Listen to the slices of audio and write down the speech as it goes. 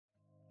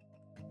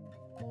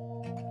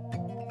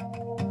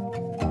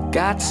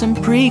Got some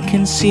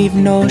preconceived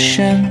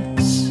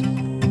notions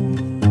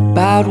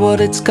about what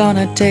it's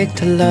gonna take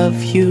to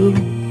love you.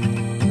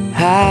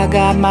 I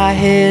got my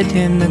head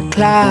in the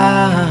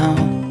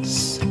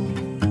clouds,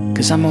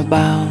 'cause I'm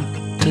about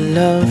to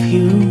love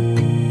you.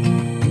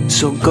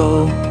 So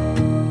go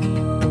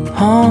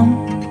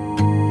home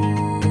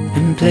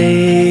and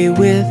play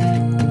with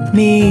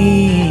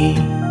me.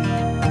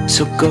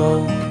 So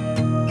go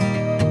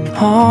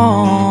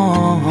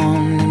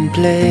home and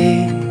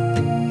play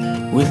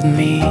with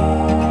me.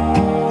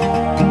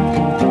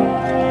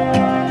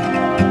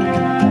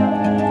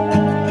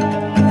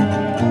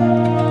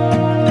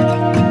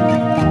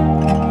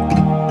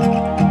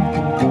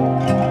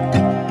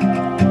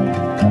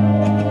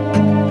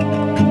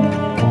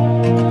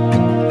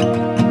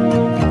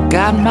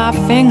 Got my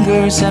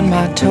fingers and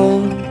my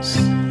toes.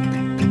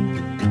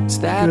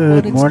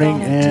 Good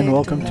morning and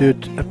welcome to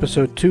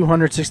episode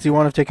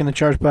 261 of Taking the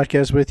Charge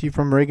podcast with you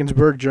from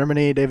Regensburg,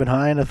 Germany. David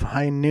Hein of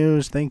Hein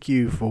News. Thank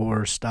you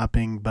for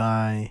stopping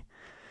by.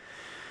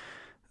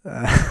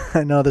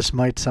 I know this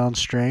might sound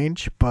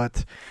strange,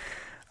 but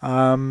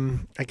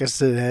I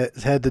guess it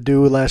had to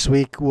do last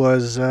week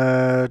was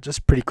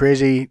just pretty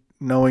crazy,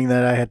 knowing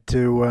that I had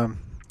to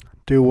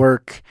do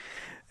work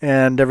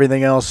and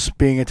everything else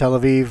being in Tel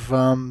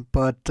Aviv,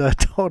 but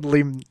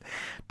totally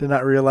did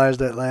not realize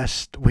that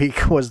last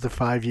week was the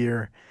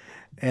 5-year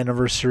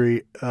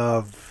anniversary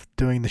of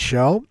doing the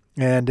show,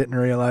 and didn't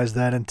realize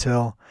that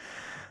until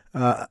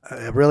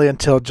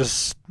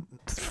just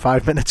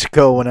 5 minutes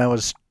ago when I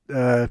was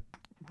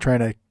trying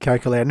to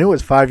calculate. I knew it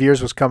was 5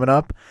 years was coming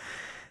up,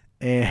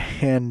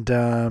 and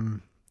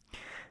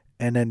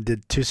then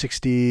did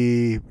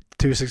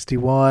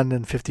 261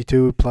 and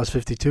 52 plus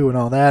 52 and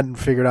all that, and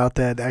figured out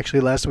that actually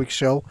last week's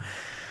show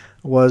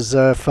was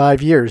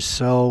 5 years.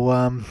 So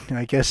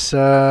I guess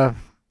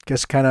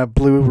kind of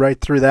blew right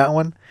through that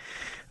one.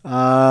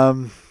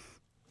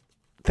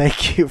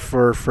 Thank you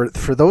for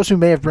those who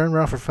may have been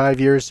around for 5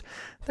 years.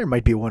 There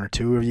might be one or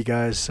two of you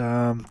guys.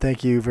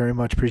 Thank you very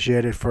much.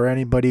 Appreciate it. For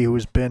anybody who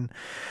has been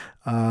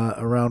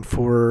around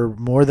for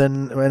more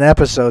than an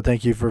episode,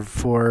 thank you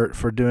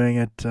for doing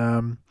it.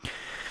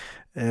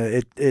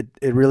 It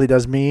really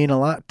does mean a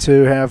lot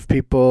to have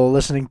people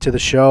listening to the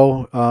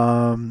show.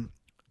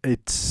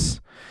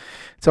 It's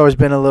always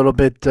been a little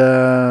bit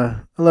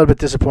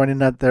disappointing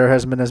that there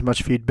hasn't been as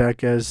much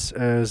feedback as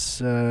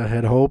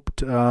had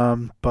hoped.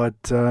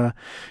 But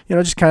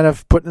just kind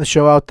of putting the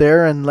show out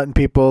there and letting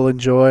people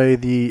enjoy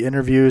the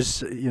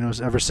interviews.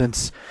 Ever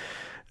since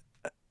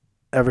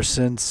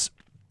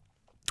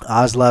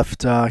Oz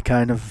left,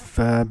 kind of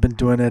been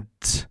doing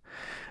it.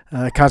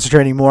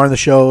 Concentrating more on the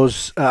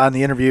shows, on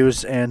the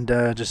interviews, and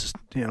just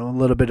a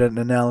little bit of an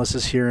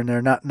analysis here and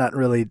there. Not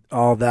really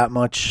all that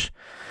much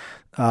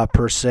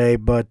per se,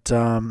 but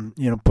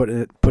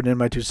putting in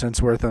my 2 cents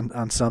worth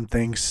on some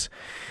things.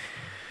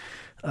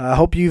 I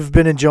hope you've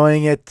been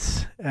enjoying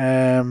it.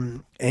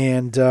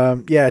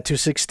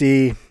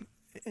 260.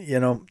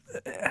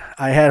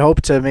 I had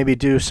hoped to maybe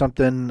do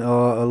something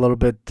a little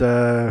bit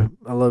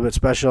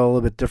special, a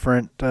little bit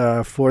different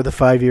for the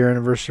 5-year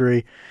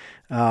anniversary.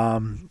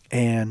 But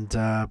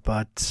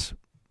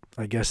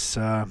I guess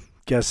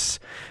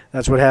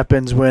that's what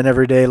happens when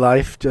everyday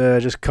life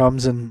just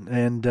comes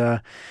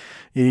and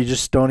you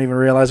just don't even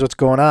realize what's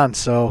going on.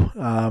 So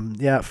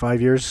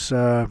 5 years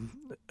come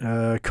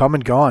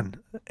and gone,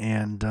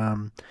 and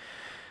I'm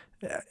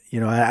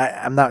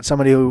not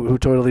somebody who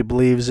totally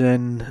believes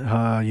in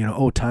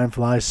time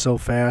flies so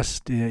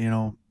fast.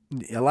 A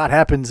lot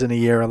happens in a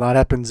year. A lot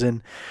happens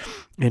in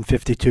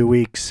 52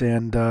 weeks,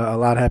 and a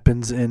lot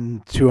happens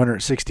in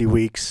 260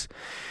 weeks.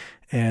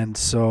 And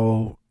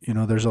so,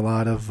 there's a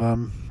lot of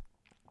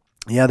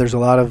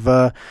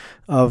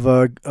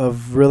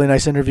really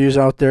nice interviews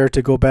out there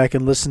to go back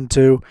and listen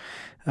to.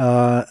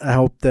 I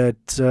hope that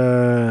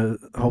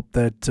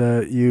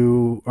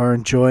you are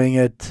enjoying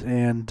it,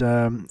 and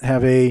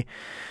have a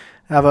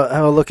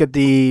look at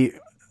the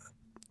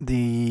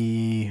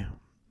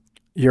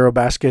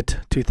Eurobasket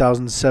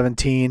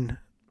 2017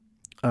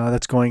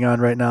 that's going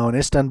on right now in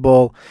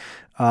Istanbul.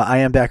 I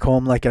am back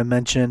home, like I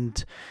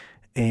mentioned,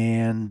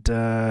 and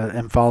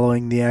am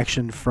following the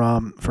action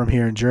from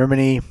here in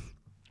Germany,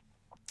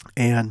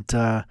 and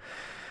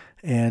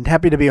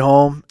happy to be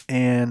home.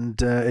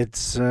 And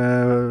it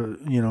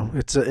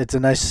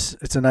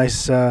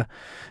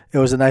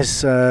was a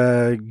nice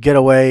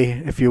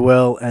getaway, if you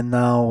will, and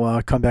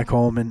now come back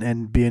home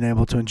and being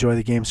able to enjoy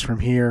the games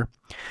from here.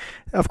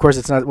 Of course,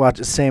 it's not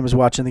the same as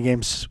watching the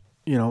games,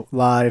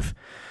 live,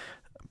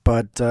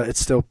 but it's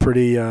still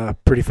pretty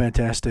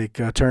fantastic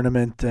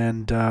tournament,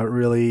 and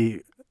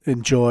really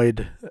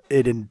enjoyed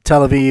it in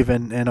Tel Aviv,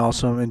 and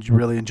also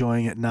really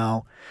enjoying it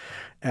now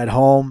at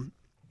home.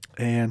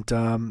 And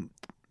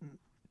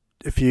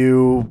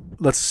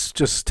let's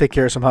just take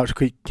care of some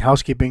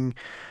housekeeping.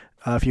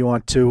 If you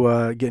want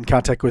to get in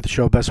contact with the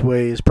show, best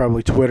way is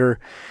probably Twitter.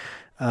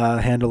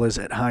 Handle is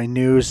at Hein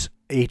News,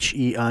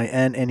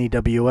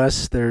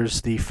 HEINNEWS.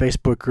 There's the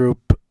Facebook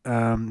group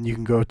You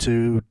can go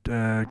to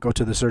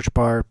the search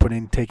bar, put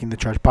in "Taking the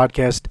Charge"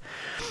 podcast.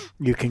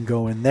 You can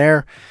go in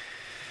there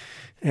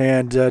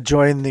and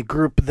join the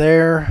group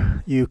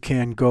there. You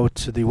can go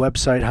to the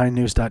website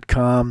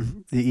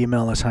highnews.com. The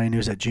email is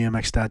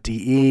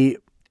highnews@gmx.de.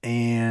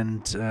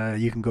 And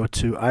you can go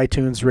to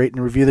iTunes, rate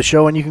and review the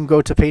show, and you can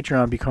go to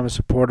Patreon, become a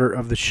supporter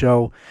of the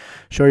show,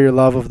 show your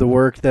love of the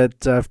work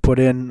that I've put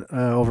in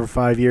over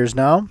 5 years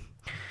now.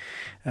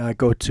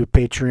 Go to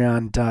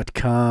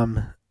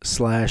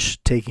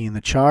patreon.com/taking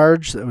the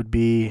charge. That would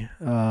be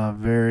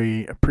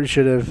very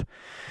appreciative.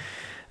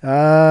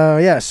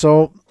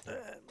 So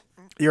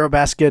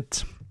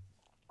Eurobasket.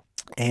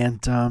 And,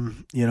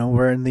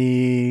 we're in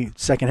the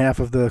second half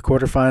of the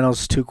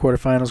quarterfinals, 2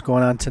 quarterfinals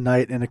going on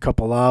tonight in a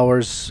couple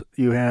hours.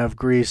 You have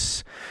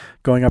Greece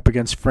going up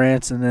against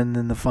France, and then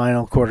in the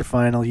final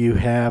quarterfinal, you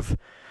have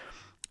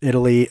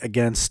Italy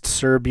against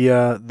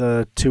Serbia.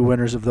 The 2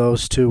 winners of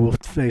those 2 will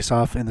face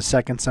off in the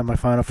second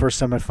semifinal.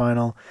 First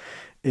semifinal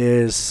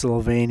is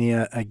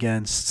Slovenia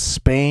against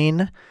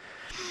Spain.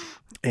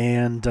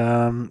 And,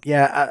 I'm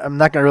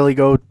not going to really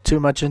go too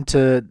much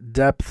into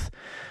depth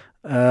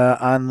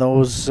on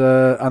those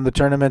on the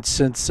tournament,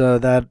 since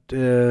that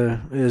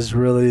is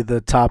really the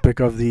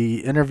topic of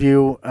the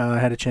interview. I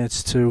had a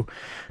chance to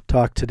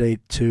talk today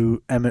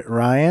to Emmett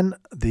Ryan,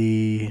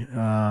 who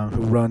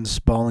runs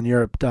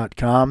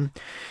ballineurope.com.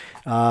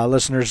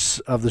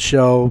 Listeners of the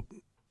show,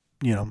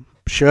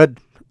 should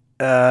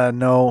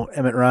know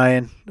Emmett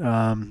Ryan.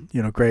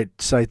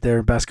 Great site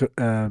there,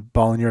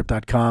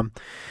 ballineurope.com.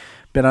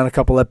 Been on a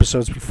couple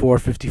episodes before,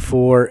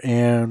 54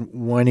 and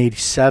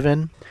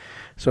 187.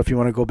 So if you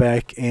want to go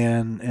back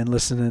and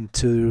listen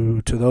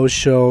to those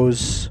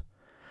shows,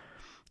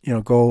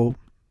 go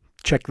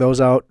check those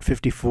out,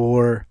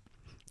 54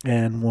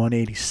 and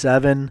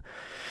 187.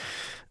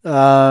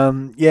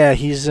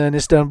 He's in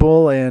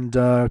Istanbul, and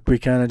we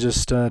kind of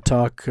just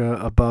talk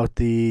about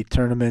the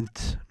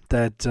tournament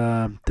that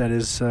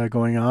is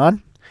going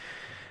on.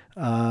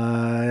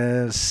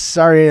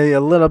 Sorry,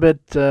 a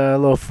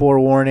little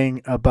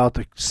forewarning about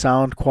the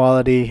sound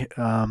quality.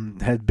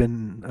 Had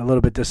been a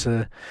little bit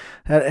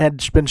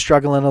had been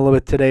struggling a little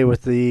bit today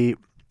with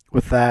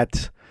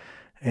that,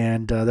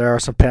 and there are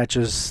some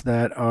patches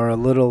that are a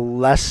little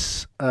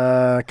less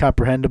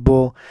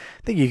comprehensible.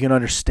 I think you can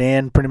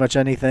understand pretty much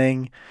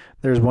anything.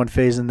 There's one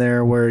phase in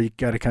there where you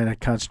got to kind of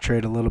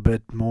concentrate a little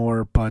bit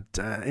more, but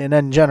and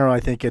in general, I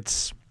think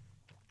it's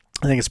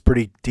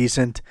pretty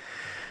decent.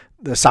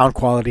 The sound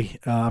quality,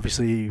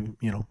 obviously,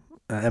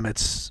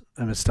 Emmett's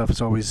stuff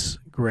is always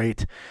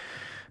great.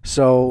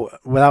 So,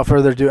 without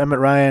further ado, Emmett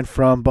Ryan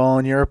from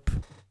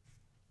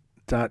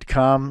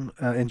ballineurope.com.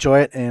 Enjoy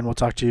it, and we'll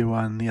talk to you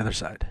on the other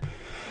side.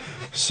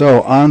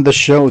 So, on the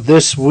show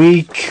this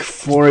week,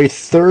 for a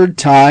third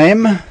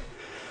time,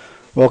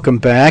 welcome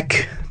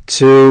back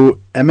to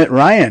Emmett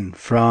Ryan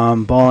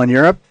from Ball in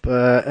Europe.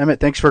 Emmett,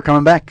 thanks for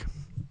coming back.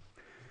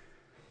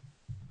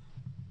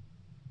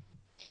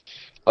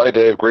 Hi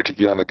Dave, great to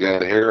be on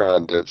again here,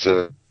 and it's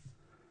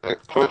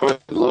quite a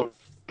lot of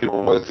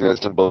people might think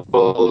it's a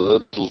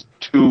little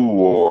too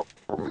warm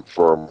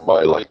for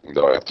my liking,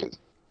 though I have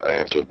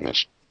to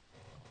admit.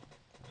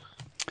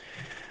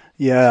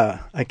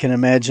 Yeah, I can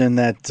imagine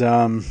that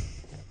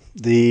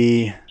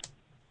the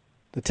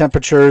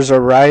temperatures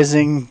are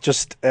rising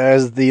just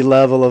as the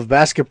level of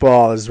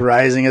basketball is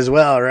rising as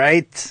well,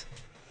 right?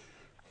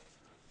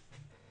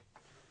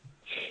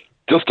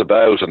 Just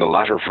about on the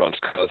latter front,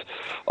 because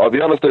I'll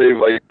be honest, Dave,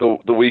 like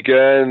the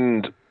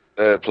weekend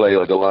play,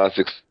 like the last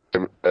 6,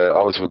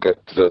 obviously we'll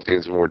get to those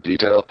games in more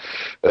detail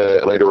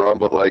later on,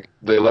 but like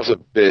they left a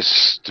bit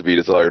to be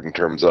desired in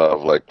terms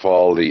of like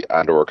quality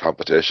and/or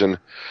competition.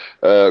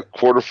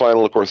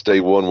 Quarterfinal, of course, day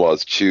 1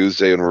 was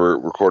Tuesday, and we're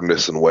recording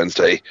this on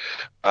Wednesday,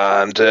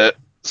 and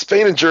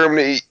Spain and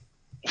Germany.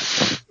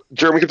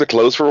 Germany kept it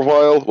close for a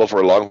long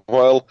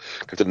while,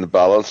 kept it in the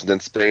balance, and then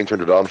Spain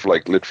turned it on for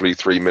like literally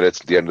 3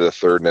 minutes at the end of the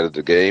third and end of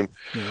the game.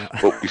 Yeah.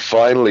 But we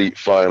finally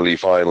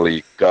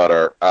got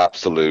our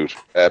absolute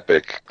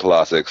epic,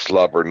 classic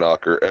slobber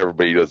knocker.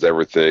 Everybody does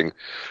everything,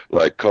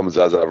 like comes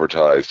as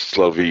advertised.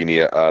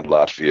 Slovenia and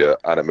Latvia,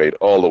 and it made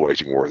all the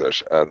waiting worth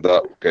it. And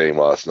that game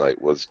last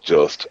night was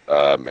just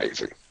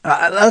amazing.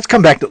 Let's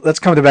come back to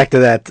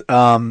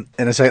that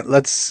in a second.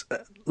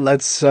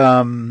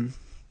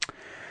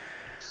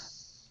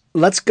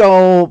 Let's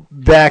go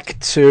back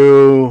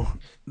to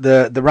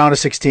the round of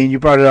 16. You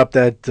brought it up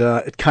that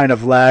it kind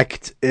of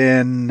lacked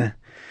in,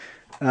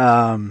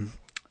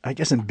 I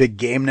guess, in big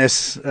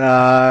gameness.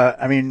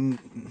 I mean,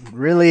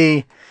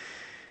 really,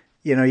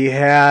 you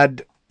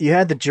had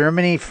the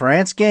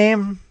Germany-France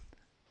game,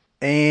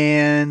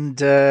 and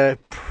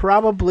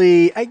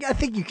probably I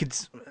think you could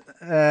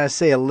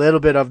say a little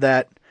bit of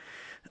that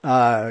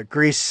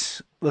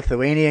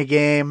Greece-Lithuania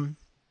game.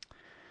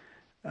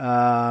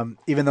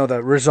 Even though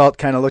the result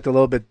kind of looked a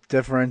little bit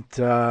different,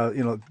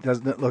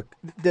 didn't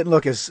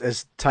look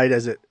as tight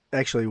as it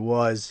actually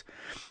was.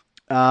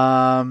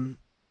 Your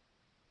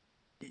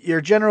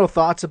general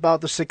thoughts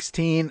about the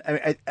 16? I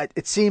mean,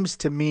 it seems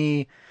to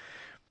me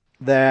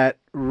that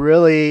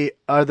really,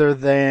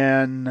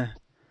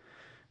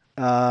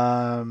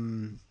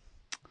 um,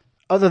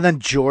 other than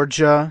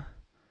Georgia,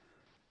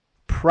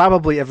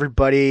 probably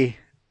everybody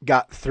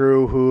got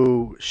through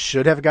who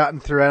should have gotten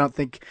through. I don't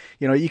think,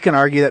 you can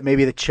argue that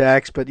maybe the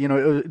Czechs, but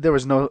there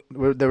was no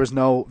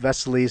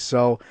Vesely,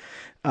 so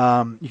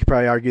you could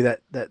probably argue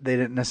that they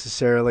didn't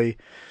necessarily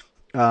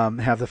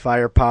have the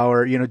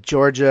firepower.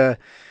 Georgia,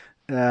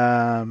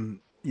 they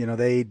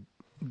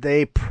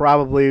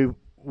probably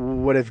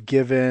would have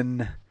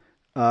given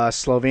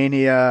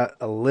Slovenia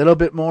a little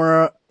bit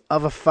more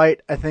of a fight,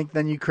 I think,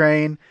 than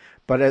Ukraine.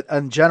 But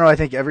in general, I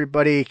think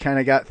everybody kind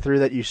of got through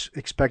that you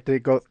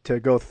expected to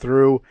go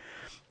through.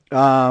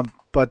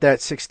 But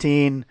that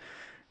 16,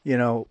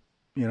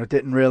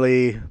 didn't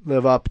really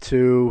live up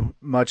to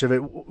much of it.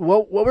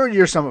 What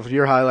were some of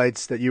your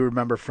highlights that you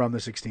remember from the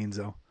 16s,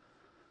 though?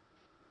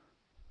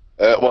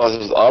 Well, it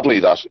was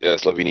oddly that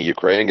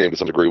Slovenia-Ukraine game to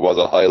some degree was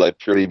a highlight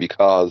purely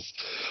because,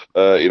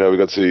 we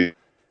got to see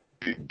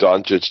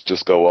Doncic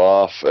just go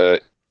off.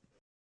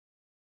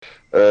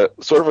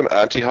 Sort of an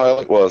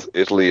anti-highlight was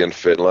Italy and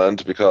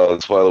Finland,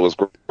 because while it was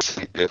great to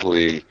see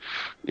Italy,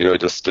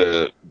 just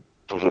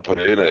put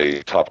in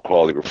a top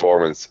quality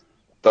performance,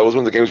 that was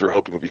one of the games we were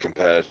hoping would be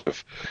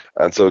competitive,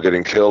 and so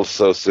getting killed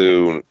so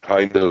soon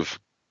kind of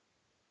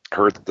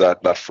hurt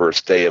that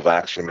first day of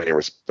action in many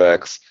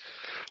respects.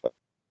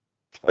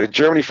 Like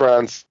Germany,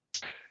 France,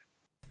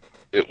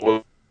 it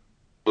was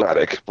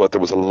dramatic, but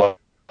there was a lot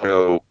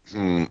of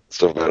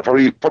stuff about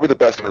it. Probably the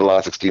best in the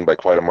last 16 by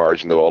quite a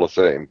margin, though all the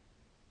same.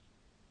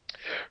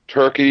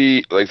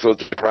 Turkey, so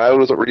the crowd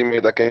was what really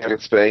made that game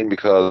against Spain,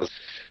 because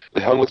they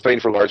hung with Spain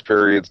for large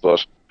periods,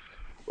 but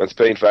when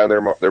Spain found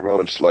their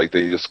moment,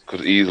 they just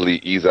could easily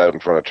ease out in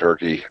front of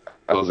Turkey.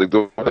 I was like,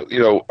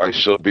 I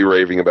should be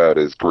raving about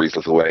is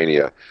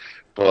Greece-Lithuania.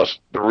 But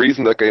the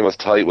reason that game was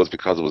tight was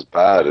because it was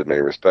bad in many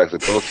respects.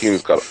 Both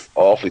teams got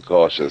awfully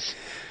cautious.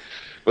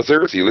 But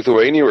seriously,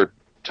 Lithuania were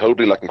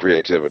totally lacking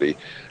creativity,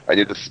 and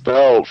you had to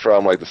spell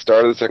from the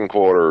start of the second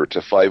quarter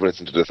to 5 minutes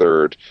into the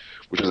third,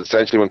 which was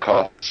essentially when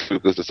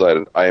Kostas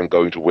decided, I am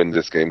going to win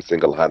this game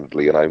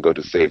single-handedly, and I'm going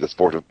to save the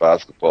sport of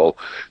basketball,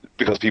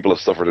 because people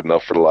have suffered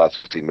enough for the last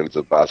 15 minutes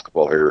of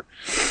basketball here.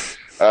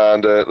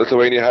 And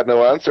Lithuania had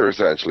no answer,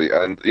 essentially.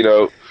 And,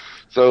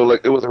 so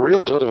it was a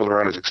real dud of a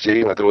round of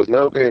 16. There was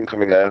no game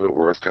coming out of it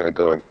where it's kind of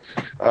going,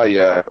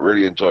 I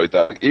really enjoyed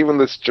that. Even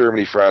this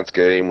Germany-France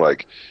game,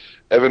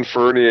 Evan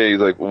Fournier's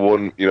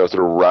one, sort of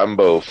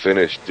Rambo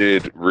finish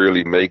did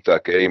really make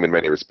that game in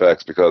many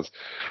respects, because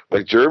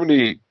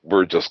Germany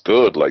were just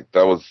good.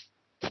 That was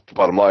the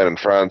bottom line, and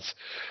France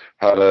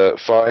had a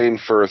fine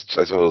first,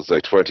 I suppose,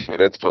 20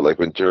 minutes, but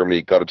when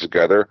Germany got it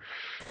together,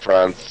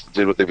 France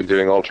did what they've been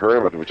doing all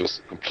tournament, which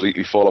just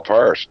completely fall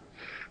apart.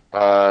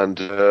 And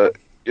the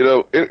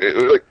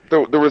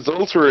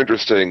results were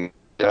interesting.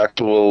 The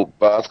actual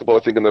basketball,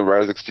 I think, in the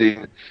round of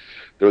 16,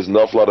 there was an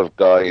awful lot of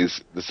guys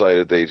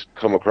decided they'd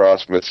come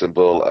across from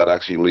Istanbul and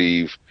actually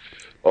leave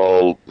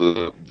all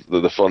the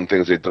fun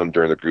things they'd done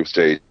during the group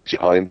stage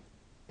behind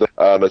them.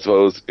 And I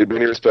suppose, in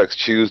many respects,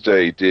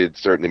 Tuesday did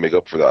certainly make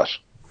up for that.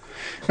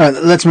 All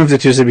right, let's move to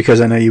Tuesday,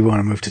 because I know you want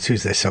to move to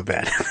Tuesday so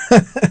bad.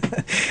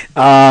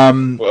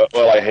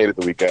 Well, I hated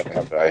the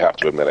weekend. I have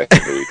to admit, I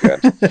hated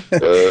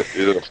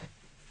the weekend.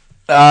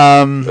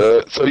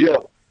 So yeah.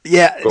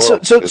 Yeah.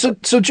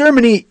 So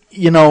Germany,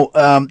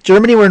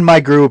 Germany were in my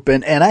group,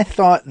 and I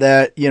thought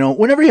that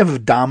whenever you have a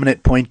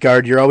dominant point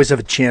guard, you always have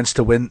a chance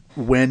to win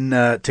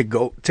to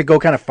go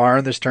kind of far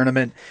in this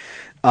tournament.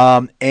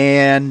 I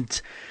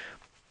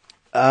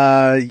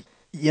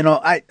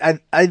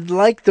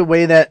like the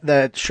way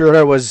that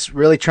Schroeder was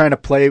really trying to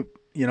play,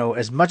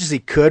 as much as he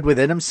could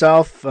within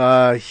himself.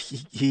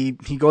 He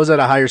goes at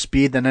a higher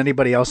speed than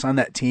anybody else on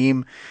that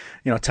team.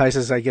 Tice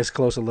is, I guess,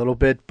 close a little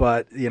bit,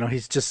 but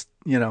he's just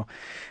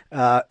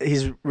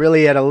he's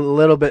really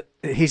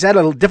he's at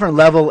a different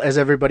level as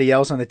everybody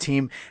else on the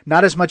team.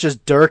 Not as much as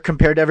Dirk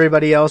compared to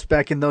everybody else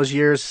back in those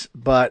years,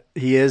 but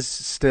he is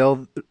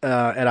still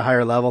at a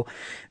higher level.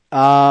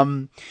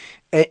 And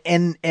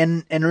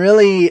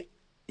really,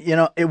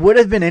 it would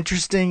have been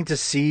interesting to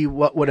see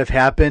what would have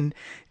happened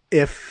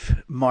if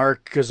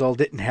Marc Gasol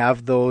didn't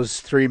have those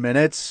 3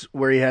 minutes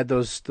where he had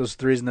those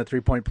threes in the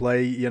 3-point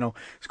play,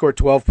 scored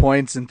 12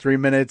 points in 3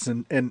 minutes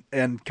and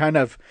kind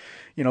of,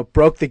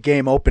 broke the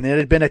game open. It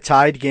had been a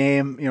tied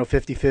game,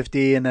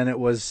 50-50, and then it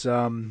was,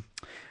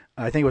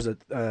 I think it was a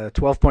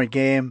 12-point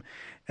game,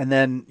 and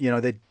then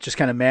they just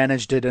kind of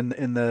managed it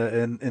in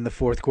the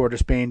fourth quarter.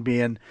 Spain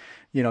being,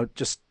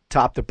 just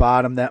top to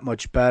bottom that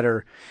much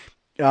better.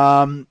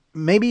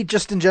 Maybe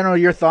just in general,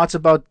 your thoughts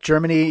about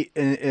Germany.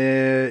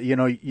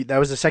 That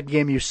was the second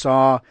game you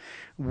saw.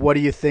 What do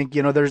you think?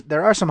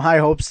 There are some high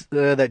hopes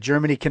that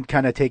Germany can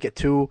kind of take it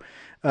to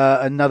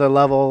another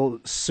level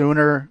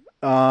sooner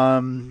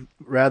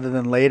rather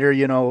than later.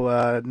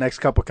 Next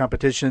couple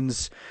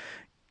competitions.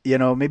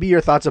 Maybe your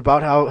thoughts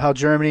about how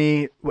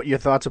Germany. What your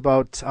thoughts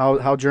about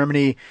how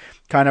Germany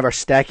kind of are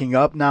stacking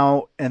up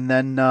now, and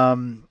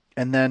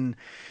then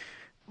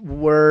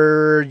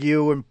were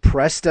you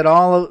impressed at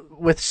all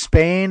with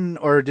Spain,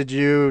 or did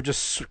you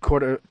just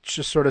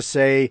sort of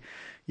say,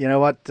 you know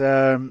what,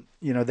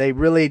 they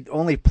really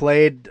only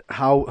played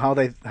how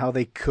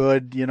they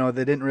could,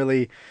 they didn't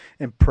really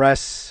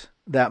impress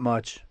that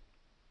much?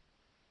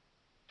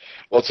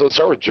 Well, so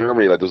start with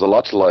Germany. Like, there's a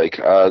lot to like.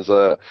 As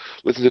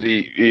listen to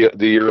the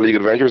Euroleague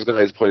Adventures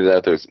guys pointed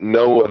out, there's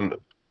no one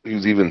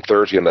who's even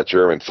 30 on that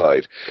German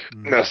side.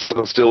 Now,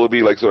 so still will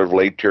be like sort of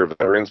late tier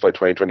veterans by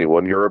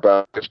 2021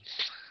 Eurobasket,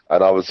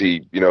 and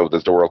obviously,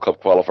 there's the World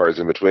Cup qualifiers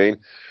in between.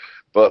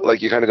 But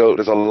like, you kind of go,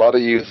 there's a lot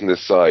of youth on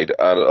this side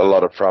and a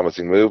lot of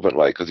promising movement.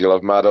 Like, because you'll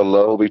have Mado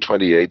Lowe will be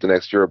 28 the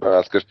next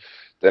Eurobasket,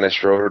 Dennis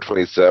Schroeder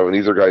 27.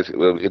 These are guys who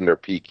will in their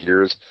peak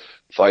years.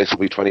 Theis will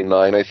be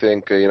 29, I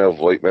think.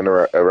 Voigtman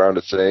are around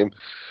the same.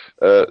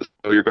 So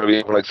you're going to be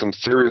having like some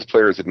serious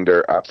players in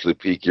their absolute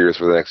peak years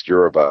for the next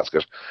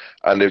Eurobasket,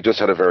 and they've just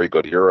had a very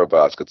good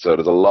Eurobasket. So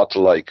there's a lot to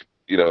like,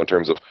 in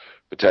terms of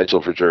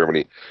potential for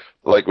Germany.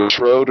 Like with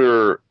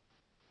Schroeder,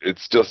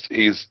 it's just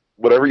he's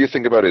whatever you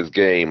think about his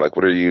game, like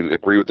whether you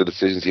agree with the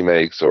decisions he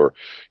makes or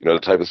the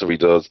type of stuff he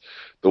does.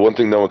 The one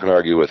thing no one can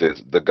argue with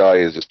is the guy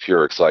is just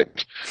pure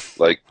excitement.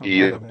 Like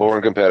he is a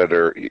born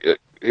competitor.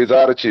 His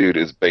attitude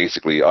is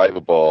basically, I have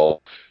a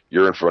ball,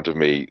 you're in front of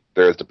me,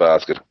 there's the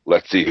basket,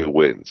 let's see who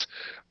wins.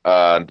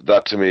 And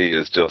that to me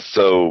is just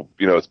so,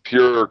 it's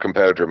pure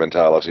competitor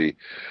mentality.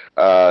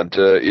 And,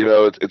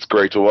 it's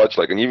great to watch.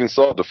 Like, and you even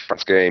saw the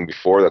France game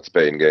before that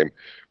Spain game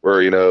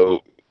where,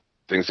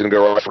 things didn't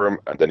go right for him,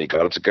 and then he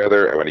got it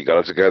together. And when he got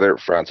it together,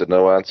 France had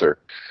no answer.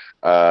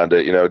 And,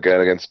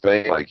 again, against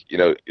Spain, like,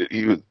 I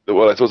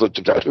suppose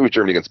what with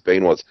Germany against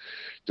Spain was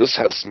just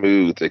how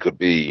smooth they could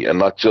be, and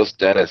not just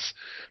Dennis.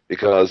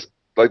 Because,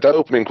 like, that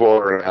opening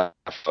quarter and a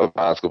half of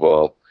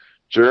basketball,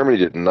 Germany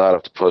did not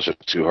have to push it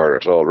too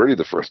hard at all. Really,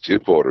 the first two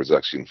quarters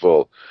actually in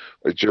full.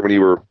 Like, Germany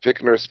were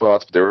picking their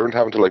spots, but they weren't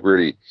having to, like,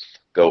 really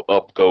go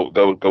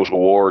to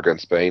war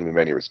against Spain in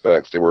many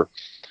respects. They were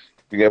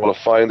being able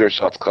to find their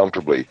shots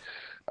comfortably.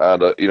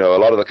 And, a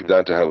lot of that came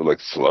down to how,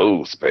 like,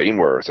 slow Spain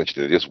were.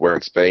 Essentially, they just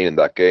weren't Spain in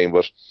that game.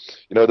 But,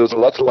 there was a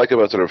lot to like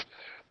about sort of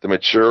the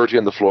maturity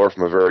on the floor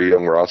from a very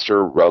young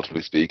roster,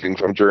 relatively speaking,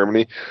 from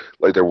Germany.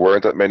 Like, there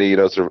weren't that many,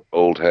 sort of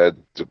old heads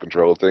to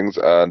control things.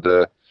 And,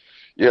 that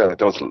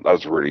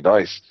was really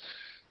nice.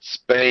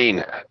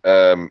 Spain,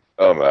 oh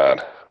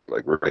man,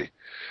 like really.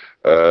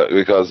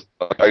 Because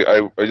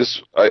I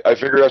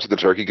figured after the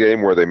Turkey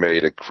game where they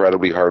made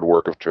incredibly hard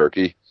work of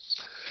Turkey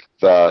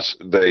that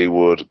they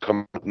would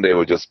come and they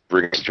would just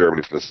bring it to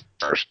Germany from the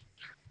start.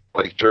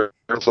 Like,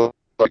 Germans,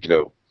 like,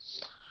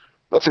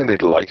 not saying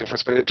they'd like it for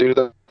Spain to do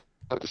that,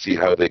 to see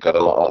how they got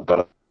along,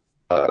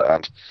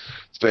 and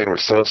Spain were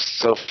so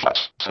flat,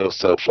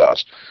 so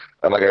flat.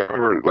 And like, I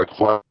remember like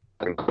Juan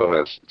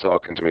Gomez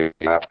talking to me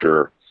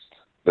after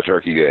the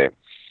Turkey game,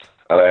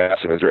 and I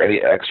asked him, "Is there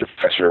any extra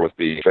pressure with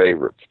being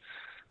favourites?"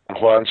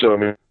 And Juan showed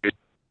me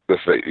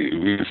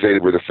we say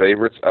we're the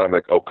favourites, and I'm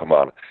like, "Oh, come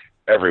on!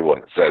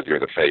 Everyone says you're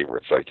the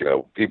favourites. Like,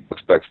 people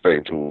expect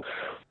Spain to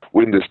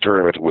win this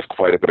tournament with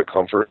quite a bit of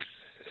comfort."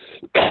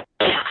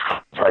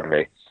 Pardon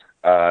me,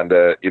 and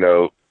that's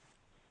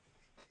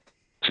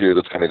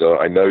kind of go,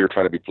 I know you're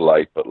trying to be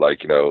polite, but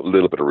like, a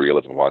little bit of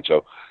realism,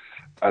 Juancho.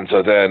 And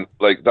so then,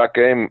 like, that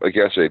game, like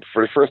yesterday,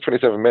 for the first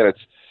 27 minutes,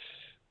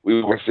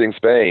 we were seeing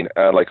Spain,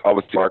 and like,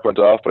 obviously Mark went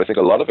off, but I think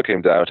a lot of it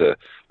came down to,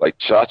 like,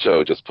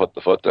 Chacho just put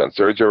the foot down.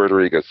 Sergio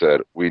Rodriguez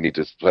said, we need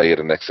to play at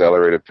an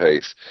accelerated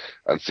pace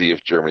and see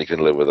if Germany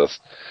can live with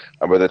us.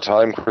 And by the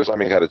time Chris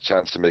Fleming had a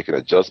chance to make an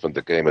adjustment,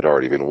 the game had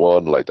already been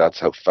won. Like, that's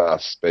how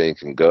fast Spain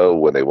can go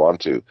when they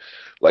want to.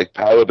 Like,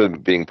 Pau had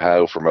been being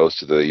Pau for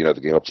most of the,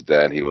 the game up to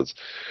then. He was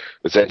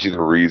essentially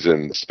the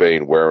reason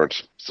Spain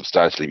weren't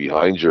substantially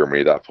behind Germany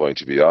at that point,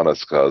 to be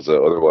honest, because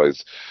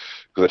otherwise,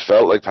 because it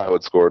felt like Pau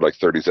had scored like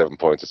 37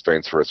 points at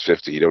Spain's first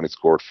 50. He'd only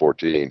scored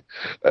 14,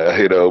 but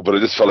it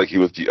just felt like he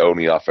was the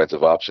only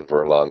offensive option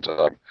for a long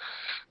time.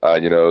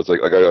 And, it's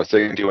like I was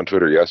saying to you on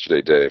Twitter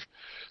yesterday, Dave,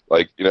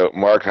 like,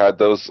 Mark had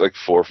those like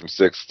 4 from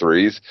 6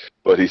 threes,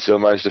 but he still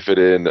managed to fit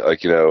in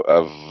like,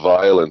 a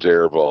violent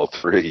airball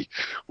 3,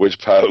 which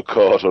Pau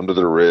caught under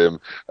the rim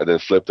and then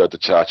flipped out to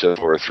Chacha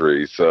for a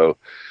 3. So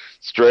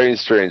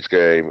strange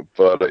game,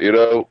 but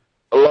a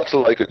lot to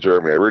like in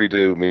Germany. I really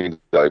do mean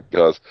that,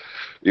 because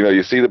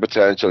you see the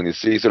potential, and you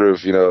see sort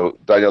of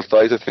Daniel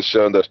Theis has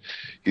shown that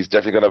he's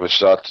definitely going to have a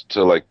shot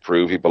to like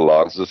prove he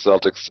belongs to the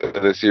Celtics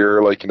this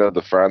year. Like,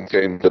 the France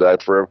game did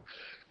out for him.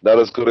 Not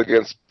as good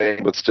against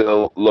Spain, but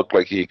still looked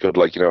like he could,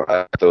 like,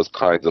 have those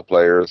kinds of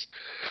players.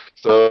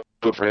 So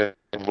good for him.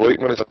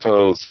 Voigtman, I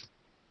suppose,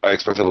 I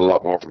expected a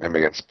lot more from him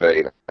against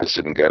Spain. I just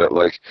didn't get it.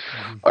 Like,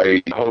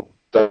 I hope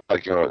that,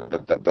 like,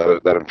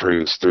 that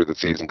improves through the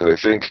season, because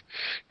I think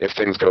if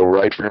things go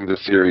right for him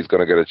this year, he's going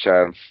to get a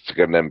chance to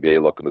get an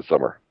NBA look in the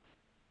summer.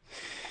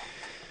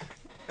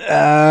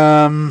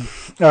 All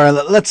right,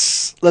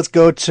 let's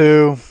go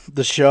to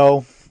the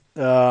show.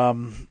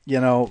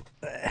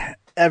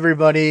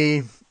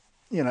 Everybody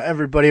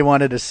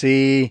wanted to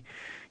see,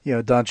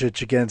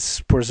 Doncic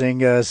against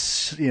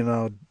Porzingis,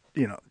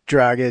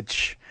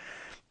 Dragic.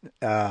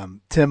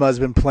 Tima's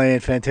been playing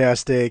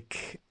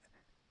fantastic.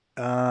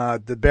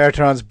 The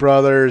Bertrand's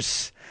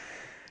brothers,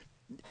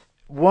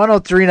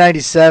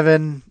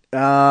 103.97.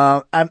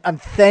 I'm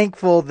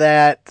thankful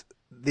that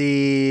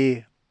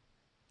the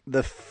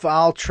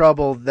foul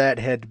trouble that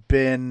had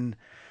been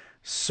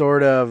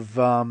sort of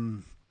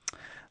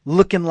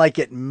looking like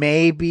it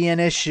may be an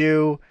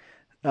issue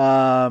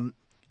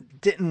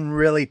didn't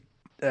really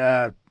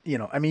I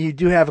mean, you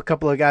do have a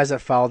couple of guys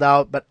that fouled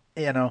out, but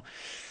actually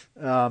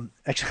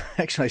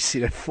I see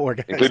that 4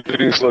 guys,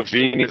 including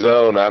Slovenia's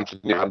own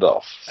Anthony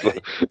Randolph. So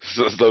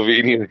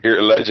Slovenian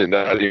here legend,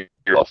 Anthony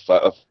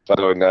Randolph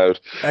going out.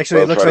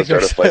 Actually, it looks like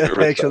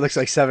looks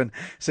like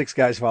 6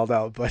 guys fouled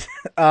out, but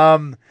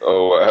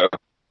oh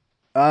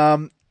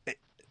wow.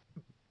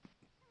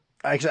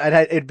 Actually,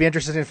 it'd be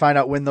interesting to find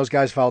out when those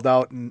guys fouled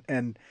out,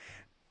 and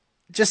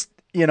just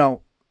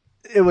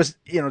it was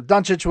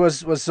Doncic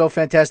was so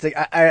fantastic.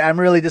 I'm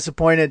really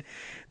disappointed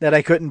that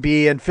I couldn't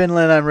be in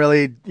Finland. I'm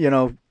really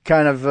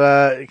kind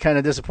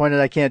of disappointed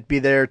I can't be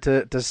there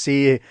to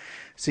see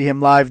him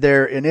live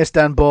there in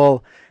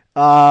Istanbul.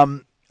 Why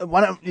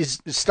don't you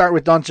start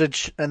with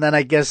Doncic, and then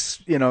I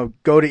guess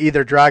go to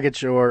either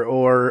Dragic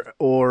or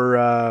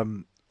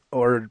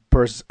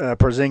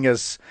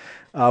Porzingis,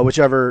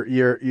 whichever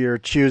you're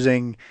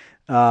choosing,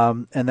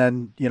 and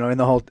then in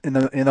the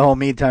whole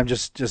meantime,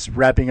 just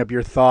wrapping up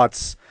your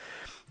thoughts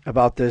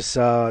about this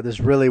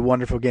really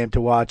wonderful game to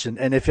watch.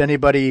 And if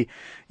anybody,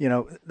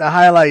 the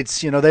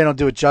highlights, they don't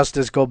do it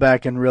justice, go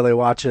back and really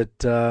watch it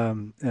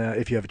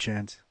if you have a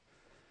chance.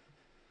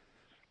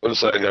 What is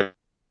that?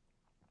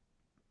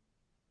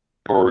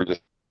 Or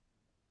just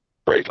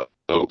great,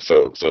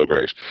 so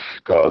great,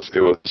 because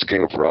it was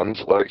king of runs,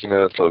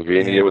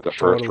 Slovenia with the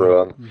first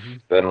run,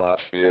 then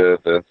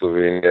Latvia, then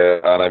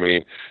Slovenia, and I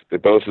mean they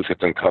both just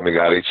kept on coming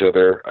at each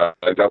other.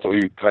 That's what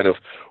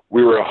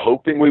we were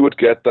hoping we would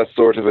get, that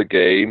sort of a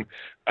game,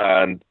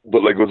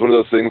 but it was one of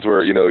those things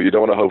where you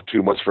don't want to hope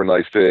too much for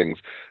nice things,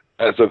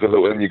 and so because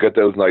when you get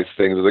those nice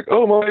things, it's like,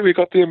 oh my, we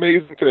got the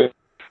amazing thing.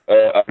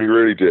 And we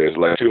really did,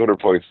 200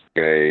 points a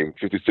game,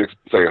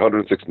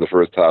 106 in the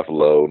first half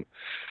alone.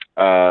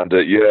 And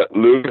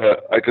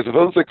Luka, I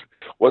suppose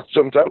what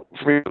jumped out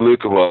for me,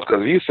 Luka, was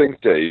because if you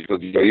think, Dave,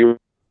 because you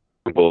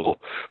were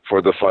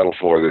for the Final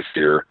Four this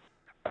year,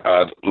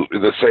 and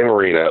in the same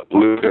arena,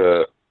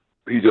 Luka,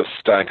 he just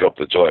stank up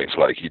the joint.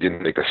 He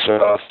didn't make a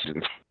shot, he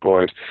didn't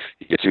point,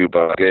 he had 2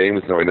 bad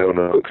games. Now I know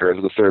no one cares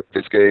about the third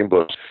place game,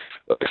 but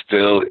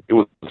still, it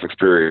was an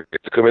experience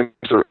to come into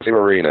the same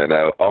arena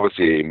now.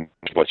 Obviously, a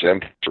much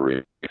empty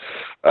arena,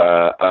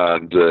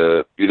 and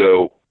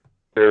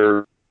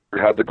they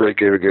had the great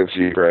game against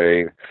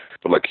Ukraine,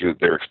 but they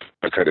were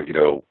expecting kind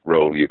of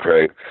roll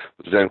Ukraine,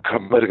 but then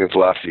come out against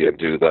Latvia and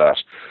do that.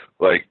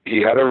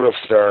 He had a rough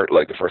start.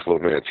 The first couple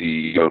of minutes,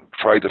 he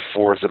tried to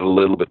force it a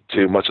little bit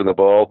too much on the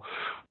ball,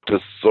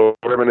 just sort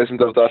of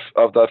reminiscent of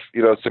that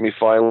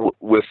semi-final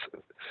with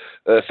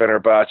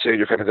Fenerbahce.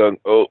 You're kind of going,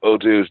 oh,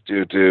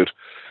 dude,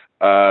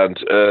 and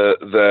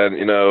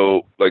then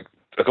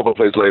a couple of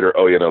plays later,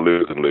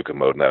 Luka's in Luka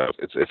mode now.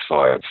 It's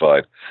fine,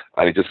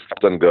 and he just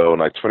kept on going.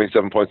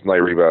 27 points and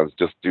 9 rebounds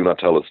just do not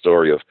tell a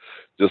story of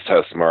just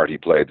how smart he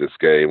played this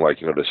game.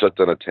 The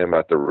shutdown of Tim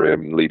at the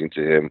rim, leading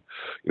to him,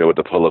 with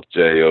the pull-up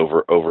J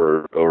over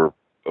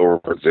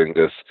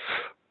Porzingis.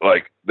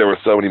 There were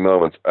so many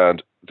moments,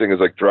 and the thing is,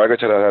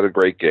 Dragic had a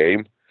great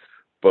game,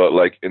 but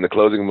in the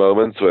closing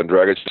moments when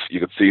Dragic, you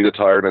could see the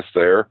tiredness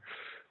there.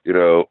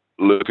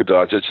 Luka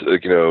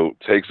Doncic,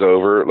 takes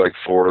over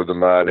for the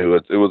man who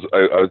I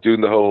was doing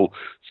the whole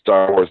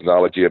Star Wars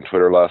analogy on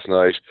Twitter last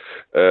night,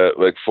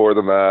 for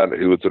the man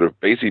who had sort of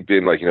basically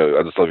been as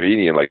a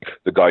Slovenian,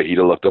 the guy he'd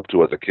have looked up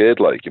to as a kid,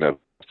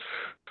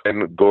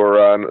 and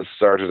Goran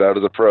started out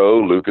as a pro,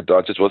 Luka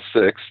Doncic was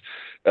 6,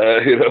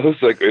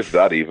 it's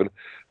that even.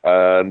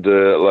 And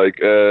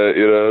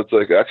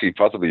it's actually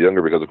possibly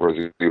younger because of course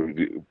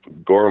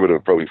Goran would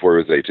have probably before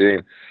he was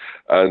 18,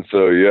 and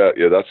so yeah,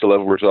 that's the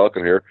level we're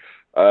talking here.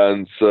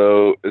 And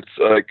so it's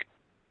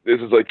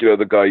this is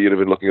the guy you'd have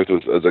been looking up to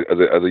as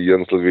a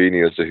young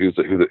Slovenian as to who's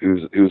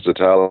the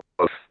talent.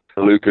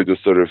 Luka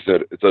just sort of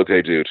said, "It's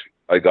okay, dude,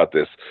 I got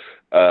this,"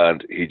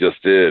 and he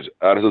just did.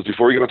 And it was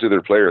before you get onto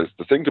their players.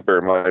 The thing to bear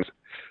in mind,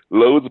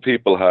 loads of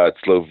people had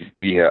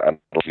Slovenia and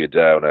Latvia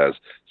down as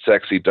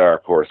sexy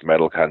dark horse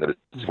medal candidates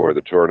for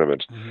the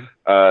tournament,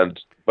 and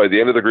by the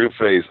end of the group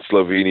phase,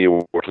 Slovenia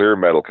were clear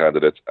medal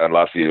candidates, and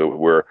Latvia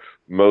were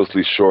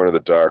mostly shorn of the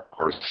dark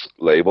horse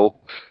label.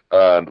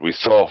 And we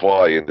saw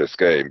why in this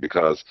game,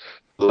 because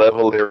the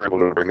level they were able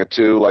to bring it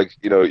to,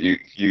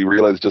 you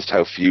realize just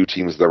how few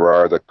teams there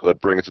are that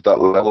could bring it to that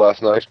level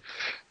last night.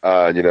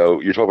 And,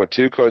 you're talking about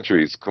 2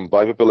 countries,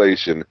 combined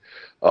population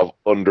of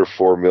under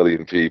 4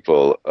 million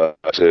people,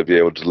 to be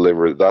able to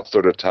deliver that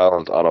sort of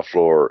talent on a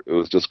floor. It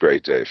was just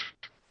great, Dave.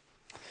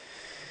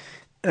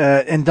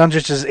 And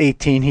Doncic is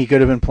 18. He could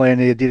have been playing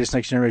the Adidas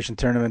Next Generation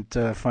Tournament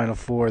Final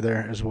Four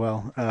there as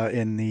well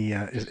in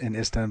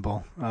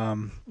Istanbul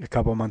a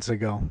couple of months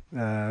ago.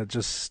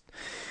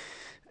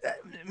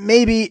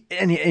 maybe,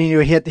 and he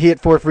hit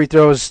 4 free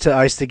throws to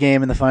ice the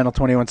game in the final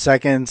 21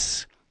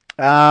 seconds.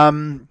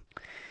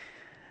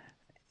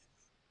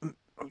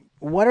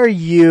 What are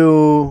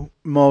you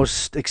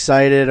most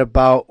excited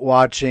about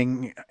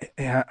watching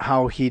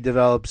how he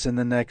develops in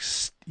the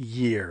next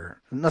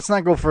year? Let's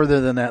not go further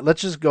than that.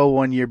 Let's just go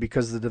 1 year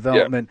because the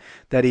development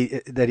that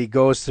he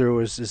goes through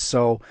is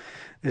so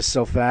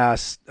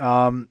fast.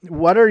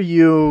 What are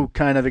you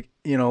kind of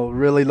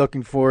really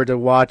looking forward to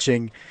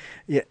watching?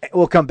 Yeah,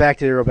 we'll come back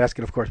to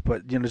Eurobasket, of course,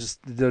 but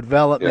just the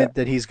development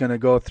that he's going to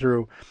go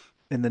through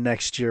in the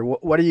next year.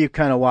 What are you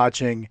kind of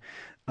watching?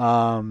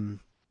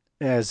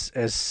 As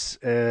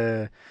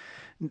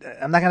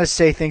I'm not going to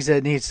say things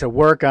that he needs to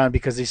work on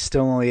because he's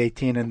still only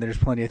 18 and there's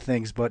plenty of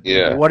things. But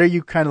what are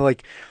you kind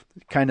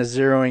of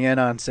zeroing in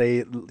on?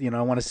 Say,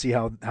 I want to see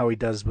how he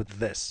does with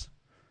this.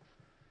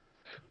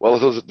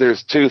 Well,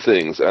 there's two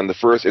things, and the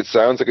first, it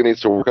sounds like it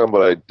needs to work on,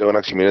 but I don't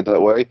actually mean it that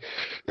way.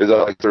 Is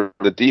that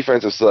the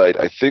defensive side?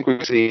 I think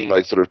we've seen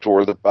sort of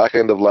towards the back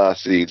end of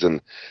last season,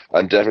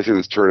 and definitely through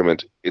this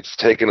tournament, it's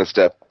taken a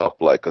step up.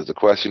 Because the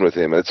question with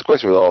him, and it's a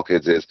question with all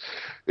kids, is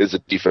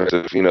the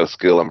defensive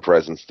skill and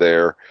presence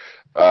there?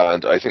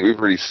 And I think we've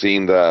really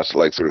seen that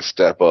sort of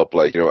step up,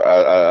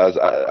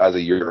 as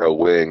a Euro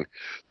wing.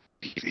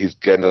 He's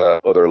getting to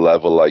that other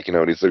level, and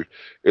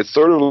it's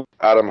sort of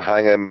Adam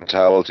Hanga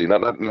mentality,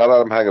 not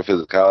Adam Hanga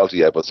physicality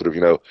yet, but sort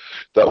of,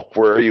 that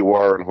where you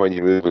are and when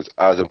you move is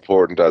as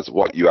important as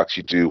what you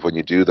actually do when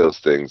you do those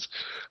things.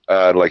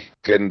 And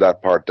getting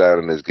that part down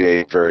in his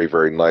game very,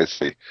 very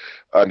nicely.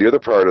 And the other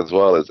part as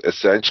well is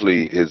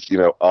essentially his,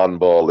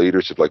 on-ball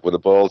leadership, when the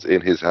ball's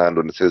in his hand,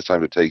 when it's his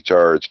time to take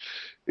charge,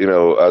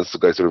 as the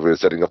guy sort of is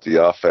setting up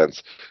the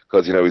offense,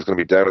 because, he's going to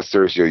be down at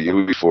Sergio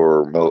Yui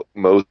for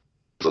most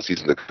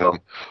season to come,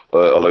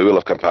 although he will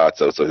have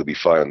Campazzo, so he'll be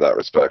fine in that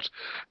respect.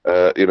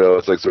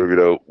 It's sort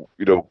of,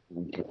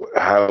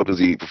 how does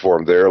he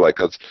perform there?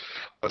 Because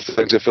I was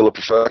saying to Filip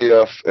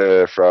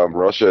Profakiev from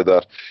Russia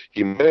that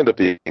he may end up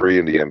being free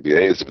in the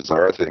NBA. It's a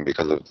bizarre thing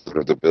because of sort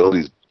of the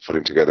abilities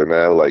putting together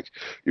now.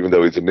 Even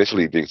though he's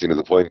initially being seen as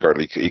a point guard,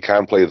 he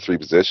can play the three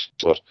positions,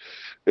 but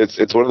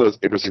it's one of those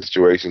interesting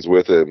situations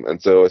with him. And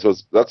so I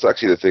suppose that's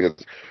actually the thing.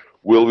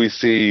 Will we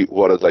see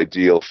what his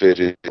ideal fit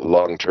is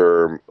long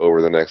term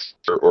over the next,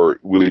 or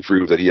will he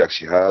prove that he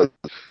actually has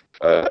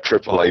a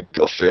triple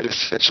ideal fit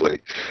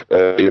essentially?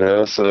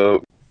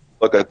 So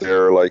look at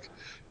there, and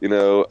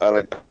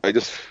I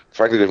just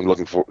frankly am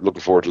looking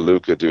forward to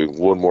Luka doing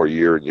one more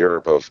year in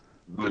Europe of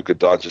Luka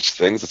Doncic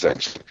things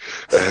essentially,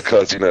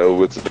 because it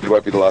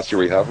might be the last year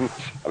we have him,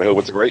 and I hope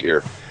it's a great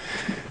year.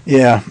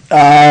 Yeah.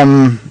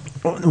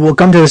 We'll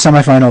come to the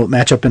semifinal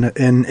matchup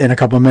in a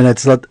couple of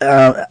minutes.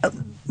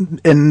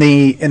 In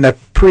the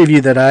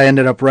preview that I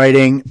ended up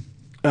writing,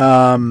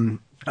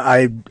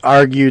 I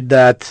argued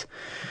that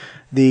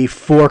the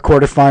four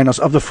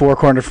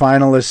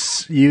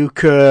quarterfinalists, you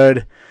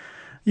could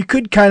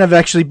kind of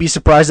actually be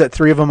surprised that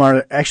three of them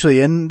are actually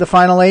in the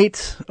final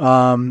eight.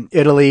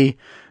 Italy,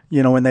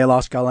 when they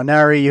lost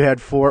Gallinari, you had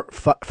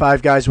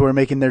five guys who were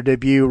making their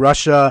debut.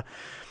 Russia,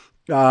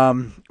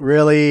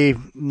 really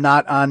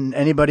not on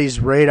anybody's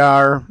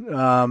radar,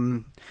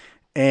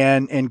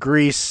 and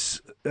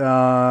Greece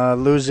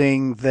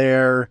losing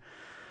their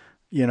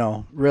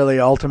really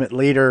ultimate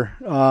leader,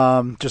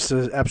 just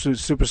an absolute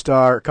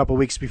superstar a couple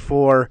weeks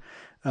before,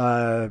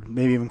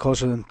 maybe even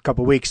closer than a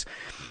couple weeks,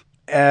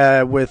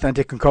 with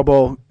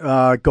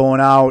Antetokounmpo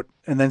going out.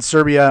 And then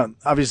Serbia,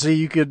 obviously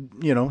you could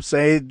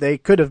say they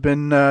could have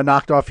been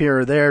knocked off here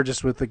or there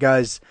just with the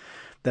guys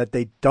that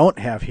they don't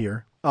have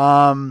here.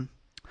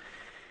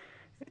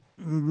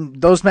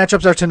 Those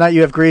matchups are tonight.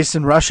 You have Greece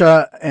and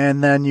Russia,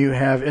 and then you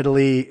have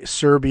Italy,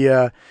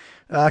 Serbia.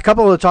 A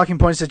couple of the talking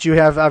points that you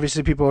have,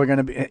 obviously people are going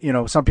to be,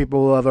 some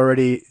people will have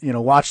already,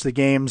 watched the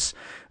games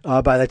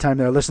by the time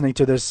they're listening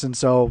to this, and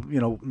so,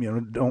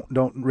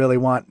 don't really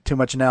want too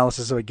much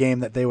analysis of a game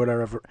that they would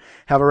have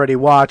already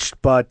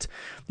watched, but,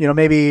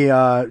 maybe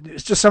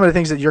it's just some of the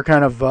things that you're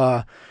kind of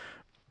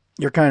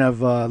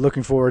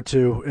looking forward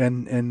to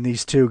in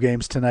these two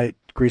games tonight: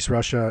 Greece,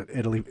 Russia,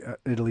 Italy,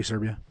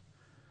 Serbia.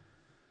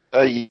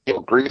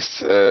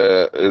 Greece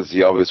is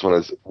the obvious one.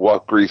 Is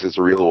what Greece is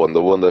the real one,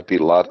 the one that beat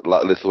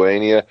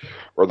Lithuania,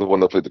 or the one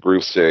that played the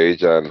group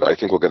stage? And I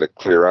think we'll get a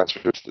clear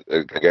answer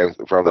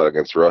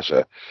against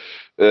Russia.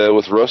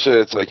 With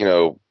Russia, it's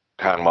can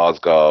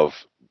Mozgov,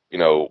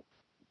 do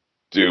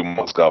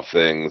Mozgov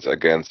things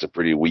against a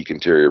pretty weak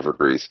interior for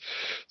Greece?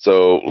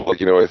 So,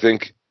 I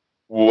think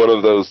one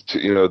of those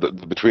two,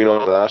 between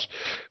all of that.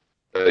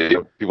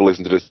 People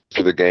listen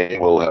to the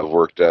game will have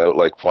worked out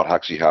what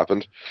actually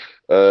happened.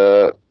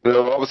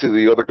 Obviously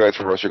the other guys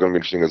from Russia are going to be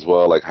interesting as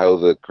well, how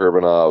the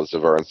Kurbanovs, the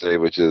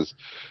Varanceviches,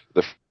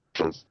 the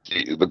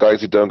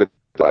guys who don't get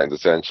lines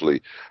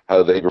essentially,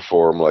 how they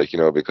perform,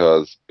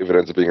 because if it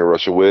ends up being a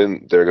Russia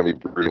win, they're going to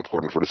be really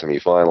important for the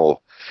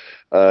semi-final.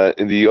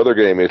 In the other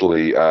game,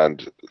 Italy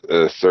and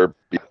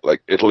Serbia,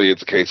 Italy,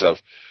 it's a case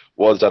of,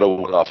 was that a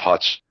one-off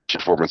hot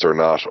performance or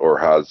not, or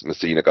has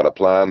Messina got a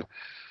plan?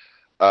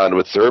 And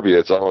with Serbia,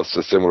 it's almost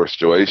a similar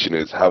situation.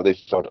 Is have they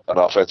found an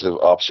offensive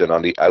option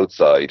on the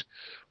outside,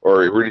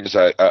 or really just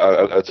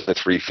outside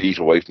 3 feet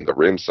away from the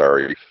rim?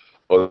 Sorry,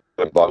 other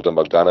than Bogdan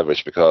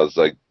Bogdanovic, because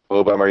like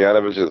Boban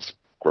Marjanovic is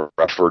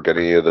great for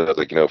getting you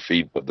the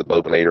feed the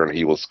Bobanator and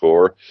he will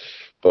score,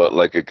 but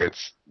like it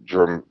gets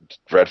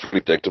dreadfully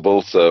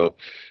predictable. So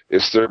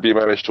if Serbia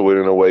managed to win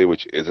in a way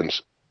which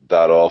isn't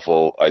that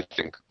awful, I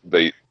think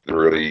they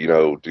really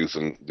do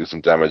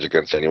some damage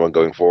against anyone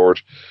going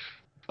forward.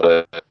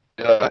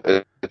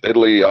 Yeah,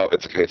 Italy,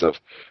 it's a case of,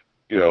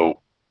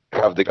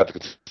 have they got the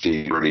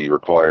consistency really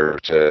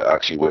required to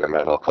actually win a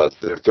medal? Because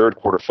their third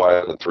quarter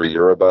final in 3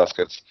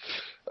 Eurobaskets,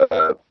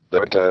 they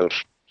went out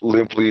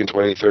limply in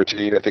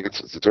 2013. I think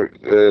it's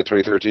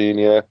 2013,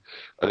 yeah.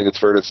 I think it's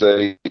fair to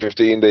say.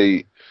 15,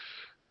 they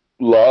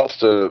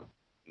lost a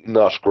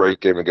not great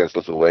game against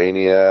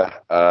Lithuania,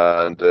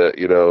 and,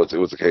 it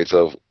was a case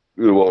of,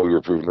 well, we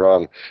were proven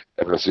wrong.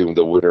 Everyone assumed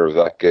the winner of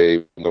that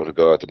game was going to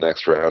go out the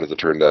next round. As it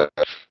turned out,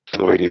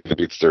 Lithuania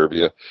beat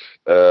Serbia.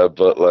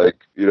 But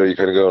you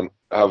kind of go and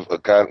have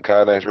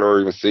can or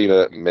even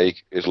Messina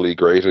make Italy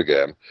great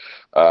again?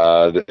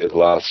 It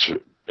last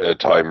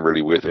time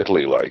really with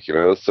Italy,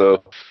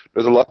 So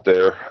there's a lot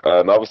there.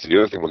 And obviously,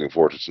 the other thing looking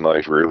forward to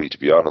tonight, really, to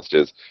be honest,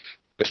 is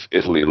if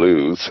Italy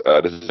lose,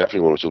 this is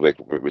definitely one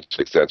which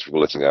makes sense for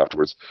people listening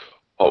afterwards.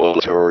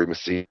 Tori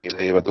Messina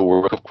about the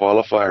World Cup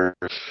qualifier,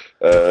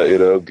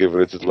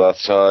 given it's his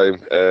last time,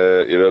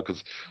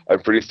 because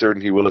I'm pretty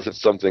certain he will have said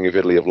something if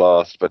Italy have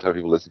lost. By the time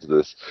people listen to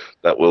this,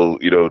 that will,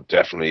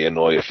 definitely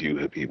annoy a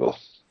few people.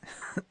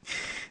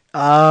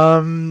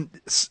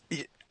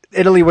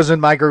 Italy was in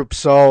my group,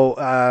 so,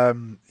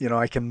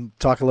 I can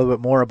talk a little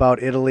bit more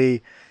about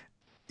Italy.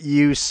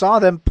 You saw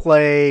them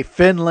play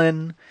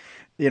Finland.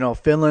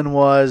 Finland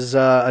was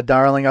a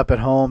darling up at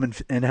home in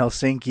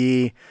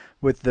Helsinki,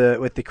 with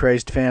the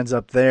crazed fans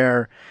up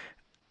there.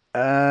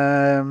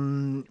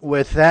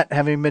 With that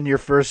having been your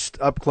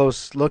first up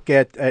close look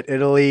at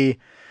Italy,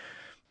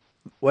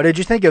 what did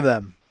you think of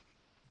them?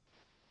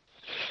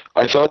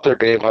 I thought their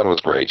game plan was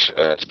great,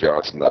 to be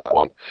honest, in that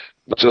one.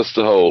 But just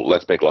the whole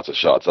let's make lots of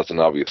shots, that's an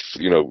obvious,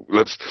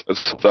 let's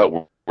hope that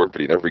work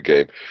in every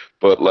game.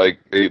 But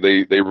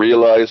they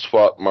realized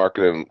what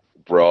Markkanen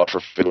brought for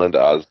Finland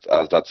as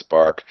that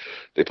spark.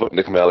 They put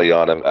Nick Melli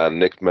on him, and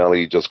Nick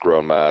Melli just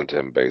grown man to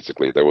him,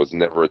 basically. There was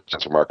never a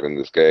chance for Markkanen in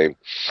this game.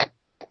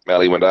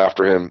 Melli went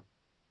after him.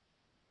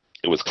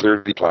 It was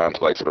clearly planned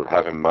to sort of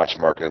have him match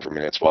Markkanen for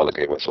minutes while the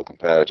game was so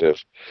competitive.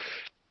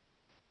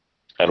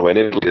 And when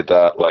Italy did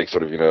that,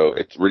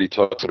 it really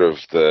took sort of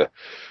the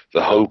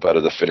hope out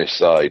of the Finnish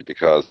side,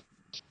 because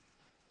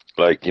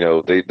they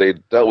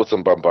dealt with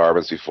some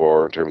bombardments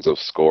before in terms of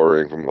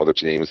scoring from other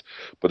teams,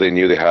 but they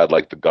knew they had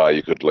the guy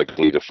who could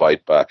lead a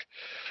fight back.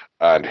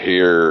 And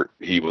here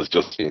he was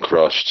just being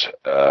crushed.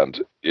 And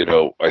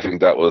I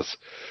think that was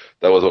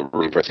what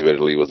really impressed me about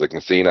Italy, was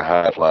Messina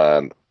had a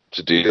plan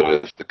to deal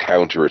with the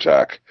counter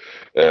attack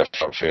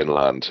from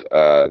Finland.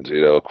 And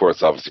of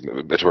course, obviously,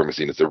 Ettore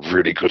Messina is a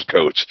really good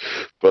coach,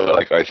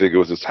 but I think it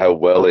was just how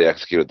well they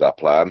executed that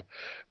plan.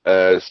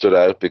 Stood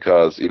out,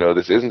 because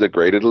this isn't a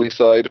great Italy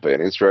side by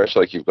any stretch.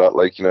 You've got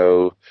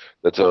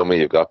Nattomi,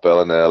 you've got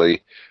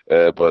Bellinelli,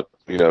 but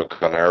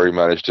Canary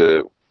managed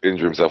to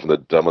injure himself in the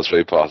dumbest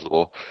way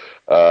possible,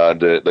 and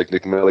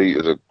Nick Melli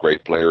is a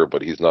great player,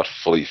 but he's not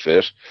fully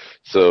fit.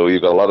 So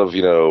you've got a lot of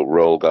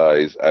role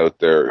guys out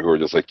there who are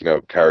just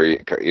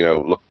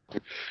look,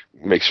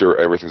 make sure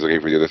everything's okay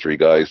for the other three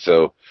guys.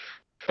 So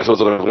I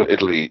suppose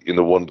Italy in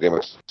the one game I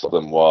saw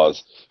them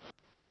was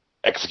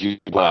execute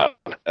the plan,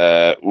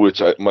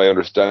 which my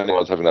understanding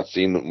was, having not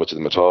seen much of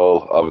them at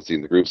all, obviously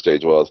in the group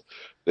stage, was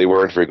they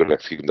weren't very good at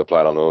executing the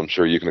plan. I'm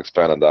sure you can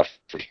expand on that.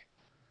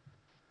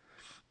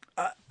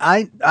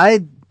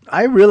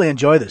 I really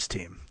enjoy this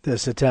team,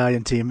 this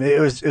Italian team. It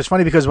was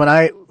funny because when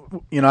I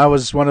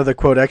was one of the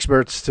quote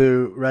experts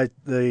to write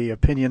the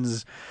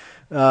opinions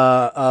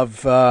of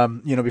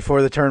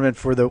before the tournament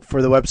for the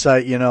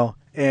website,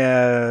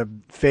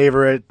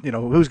 favorite,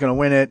 who's going to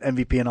win it,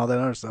 MVP, and all that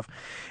other stuff.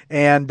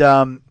 And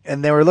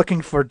they were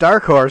looking for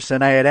dark horse,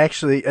 and I had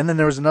actually, and then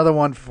there was another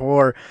one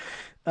for,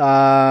 what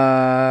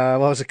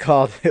was it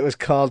called? It was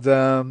called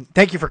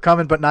Thank You for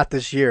Coming, but Not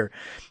This Year.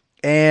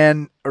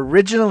 And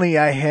originally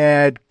I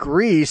had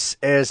Greece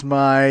as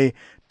my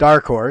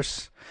dark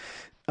horse,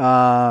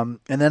 and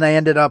then I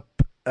ended up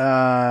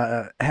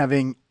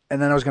having,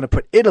 and then I was going to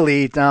put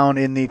Italy down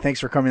in the Thanks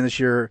for Coming this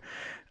year.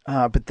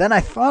 But then I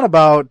thought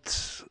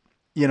about,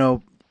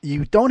 you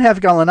don't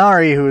have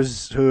Gallinari,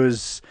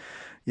 who's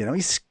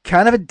he's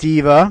kind of a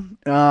diva,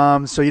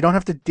 so you don't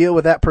have to deal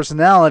with that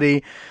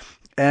personality,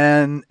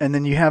 and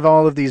then you have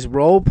all of these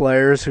role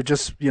players who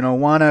just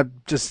want to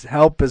just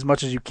help as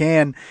much as you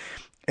can,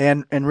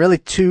 and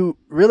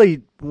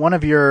really one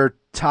of your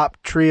top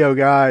trio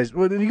guys.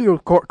 Well, you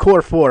go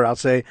core four, I'll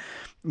say.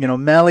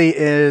 Melli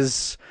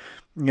is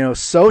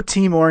so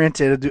team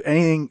oriented to do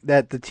anything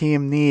that the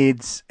team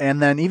needs,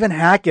 and then even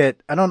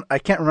Hackett. I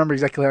can't remember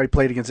exactly how he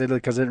played against Italy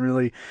because I didn't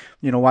really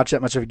watch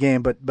that much of a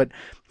game, but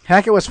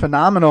Hackett was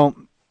phenomenal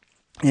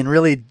and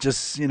really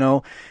just,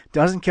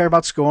 doesn't care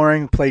about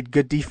scoring, played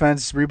good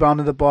defense,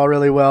 rebounded the ball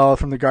really well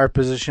from the guard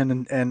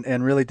position,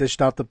 and really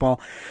dished out the ball.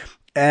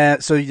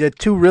 And so you had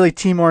two really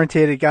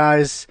team-oriented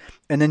guys,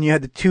 and then you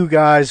had the two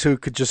guys who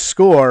could just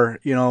score,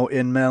 in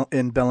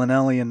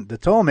Bellinelli and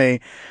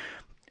Datome.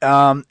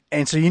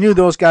 And so you knew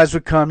those guys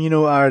would come.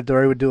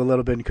 Ardori would do a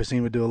little bit, and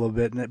Cousin would do a little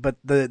bit. But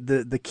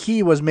the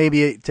key was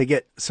maybe to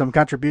get some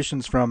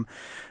contributions from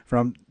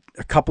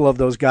a couple of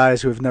those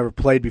guys who have never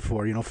played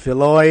before.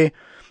 Filoi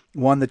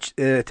won the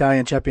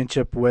Italian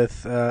championship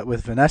with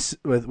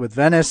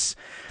Venice.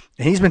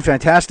 And he's been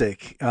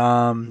fantastic,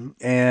 and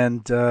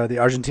the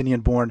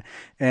Argentinian-born,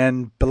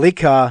 and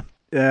Belica,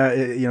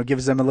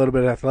 gives them a little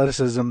bit of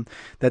athleticism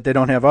that they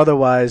don't have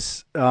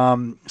otherwise.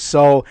 And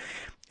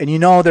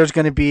there's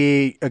going to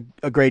be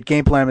a great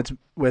game plan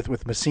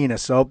with Messina.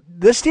 So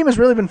this team has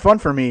really been fun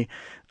for me,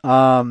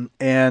 and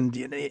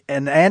I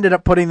ended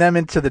up putting them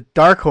into the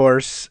dark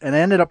horse, and I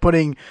ended up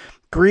putting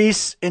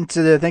Greece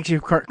into the. Thanks you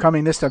for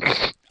coming this time.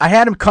 I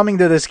had him coming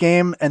to this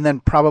game, and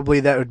then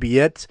probably that would be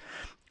it.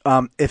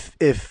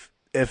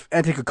 If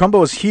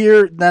Antetokounmpo is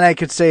here, then I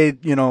could say,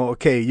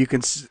 okay, you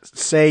can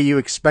say you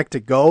expect to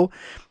go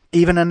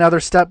even another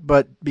step,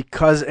 but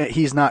because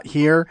he's not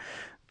here,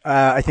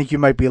 I think you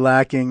might be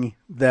lacking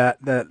that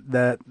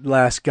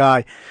last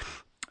guy.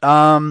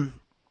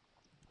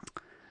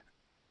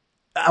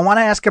 I want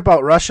to ask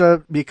about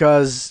Russia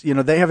because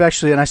they have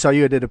actually, and I saw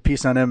you did a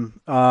piece on him.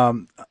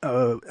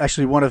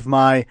 Actually, one of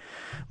my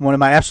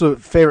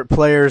absolute favorite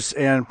players,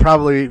 and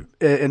probably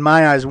in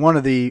my eyes one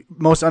of the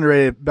most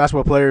underrated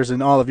basketball players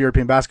in all of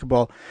European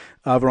basketball,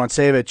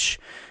 Vorontsevich.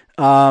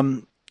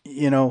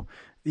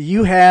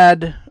 You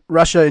had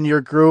Russia in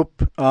your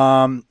group.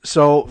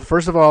 So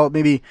first of all,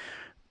 maybe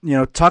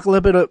talk a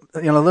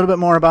little bit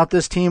more about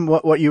this team,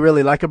 what you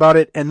really like about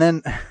it, and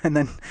then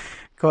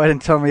go ahead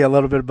and tell me a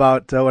little bit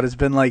about what it's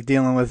been like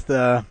dealing with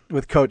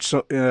Coach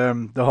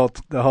the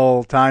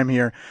whole time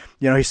here.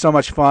 He's so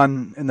much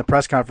fun in the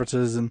press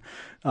conferences, and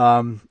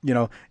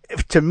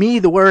to me,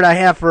 the word I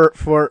have for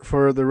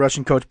the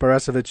Russian coach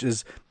Borisovich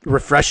is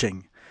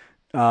refreshing.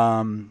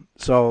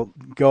 So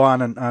go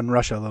on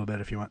Russia a little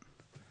bit if you want.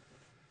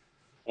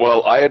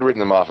 Well, I had written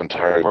them off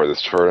entirely for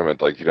this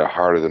tournament,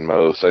 harder than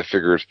most. I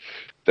figured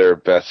their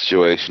best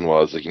situation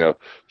was,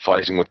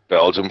 fighting with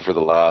Belgium for the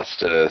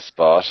last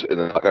spot in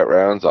the knockout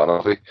rounds,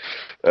 honestly,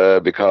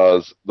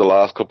 because the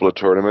last couple of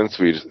tournaments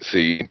we'd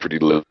seen pretty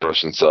little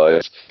Russian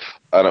sides,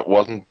 and it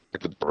wasn't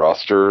like the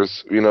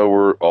rosters,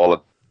 were all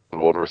at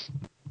one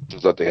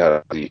that they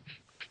had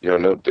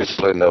no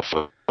discipline, no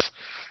focus,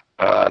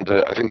 and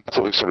I think that's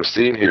what we've sort of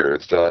seen here.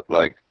 It's that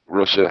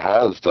Russia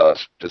has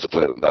that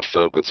discipline, that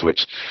focus,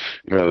 which,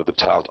 the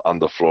talent on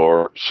the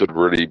floor should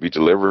really be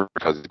delivered,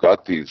 because you've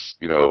got these,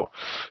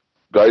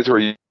 guys who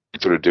are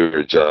sort of doing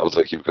their jobs.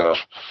 You've got,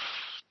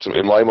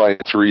 in my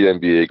mind, 3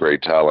 NBA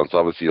grade talents.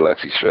 Obviously,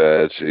 Alexei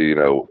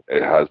Shved,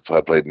 has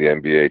played in the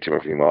NBA,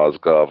 Timothy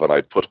Mozgov, and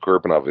I'd put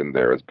Kurbanov in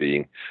there as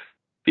being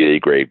the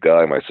NBA grade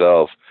guy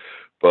myself.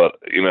 But,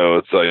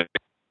 it's like,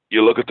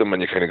 you look at them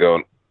and you're kind of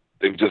going,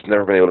 they've just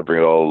never been able to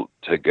bring it all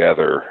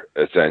together,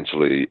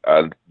 essentially.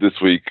 And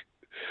this week,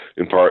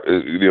 in part,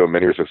 in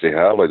many respects, they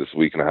have, this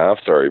week and a half,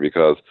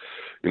 because,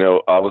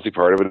 obviously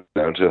part of it is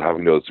down to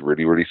having those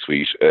really, really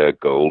sweet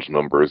gold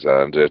numbers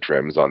and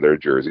trims on their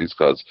jerseys,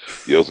 because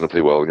you also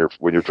play well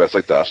when you're dressed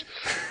like that.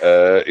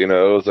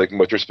 It's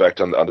much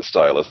respect on the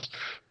stylist.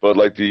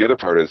 But, the other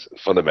part is,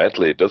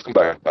 fundamentally, it does come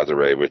back to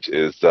Bazarey, which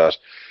is that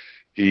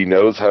he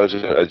knows how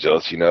to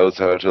adjust. He knows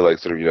how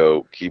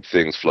to keep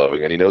things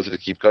flowing, and he knows how to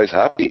keep guys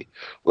happy.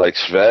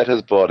 Shved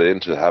has bought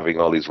into having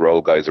all these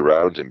role guys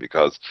around him,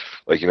 because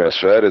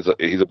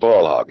Shved he's a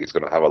ball hog. He's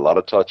going to have a lot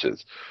of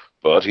touches,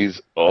 but he's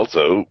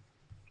also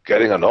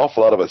getting an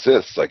awful lot of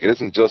assists. It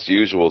isn't just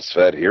usual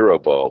Shved hero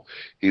ball.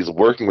 He's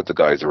working with the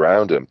guys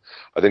around him.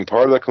 I think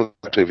part of that comes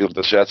back to, if you look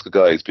at the Shetska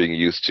guys being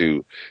used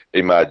to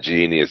a mad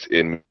genius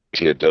in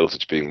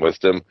Dosage being with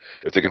them.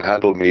 If they can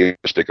handle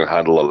Milic, they can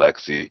handle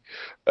Alexei.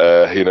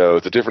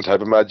 It's a different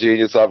type of mad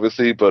genius,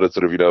 obviously, but it's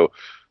sort of,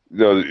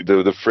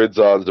 the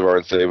Fridzons, the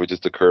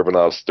Vorontsevich, the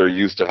Kurbanovs, they're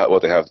used to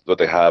what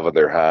they have in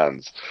their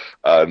hands.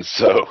 And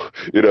so,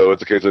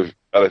 it's a case of,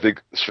 and I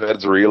think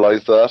Shved's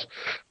realized that.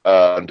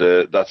 And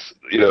that's,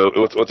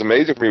 what's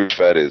amazing for me with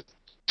Shved is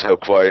how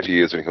quiet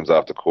he is when he comes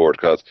off the court,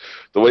 because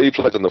the way he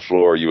plays on the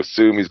floor, you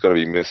assume he's going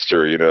to be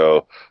Mr.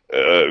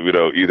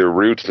 Either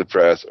rude to the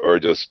press or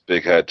just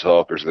big head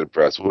talker to the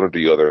press, one or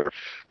the other.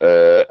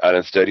 And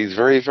instead, he's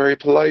very, very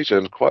polite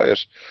and quiet,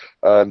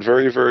 and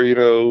very, very,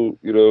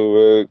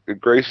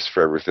 gracious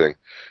for everything.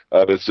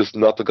 And it's just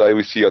not the guy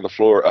we see on the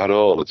floor at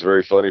all. It's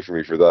very funny for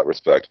me for that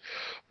respect.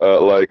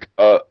 I'll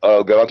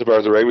get on to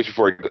Bazarevich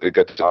before I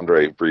get to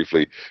Andre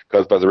briefly,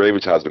 because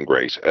Bazarevich has been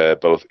great,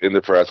 both in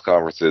the press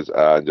conferences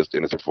and just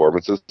in his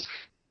performances.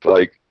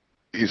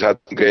 He's had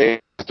some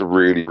games to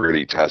really,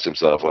 really test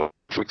himself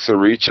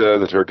Sarica,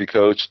 the Turkey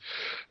coach,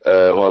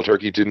 while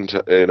Turkey didn't,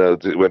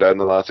 went out in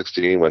the last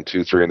 16, went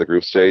 2-3 in the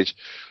group stage.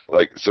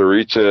 Like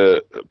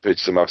Sarica pitched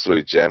some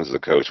absolutely gems as a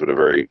coach with a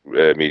very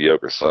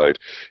mediocre side.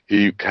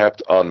 He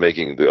kept on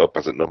making the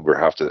opposite number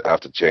have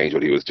to change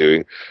what he was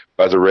doing.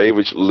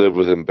 Bazarevic lived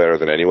with him better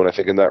than anyone, I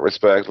think, in that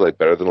respect. Like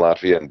better than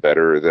Latvia and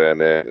better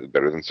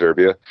than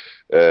Serbia.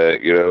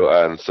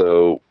 And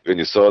so and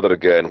you saw that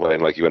again when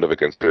like he went up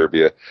against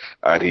Serbia,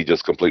 and he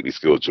just completely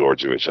schooled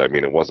Djordjevic. I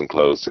mean, it wasn't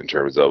close in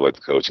terms of like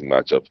the coaching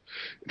matchup,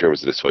 in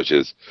terms of the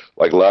switches.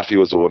 Like Latvia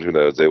was the one who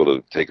was able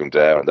to take him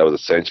down. That was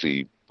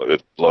essentially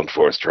blunt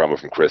force trauma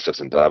from Kristaps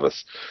and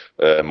Davis,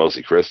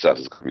 mostly Kristaps,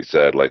 as could be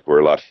said. Like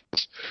where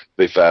Latvians,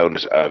 they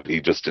found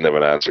he just didn't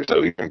have an answer,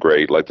 so he's been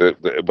great. Like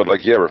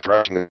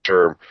refreshing the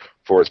term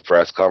for his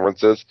press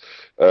conferences,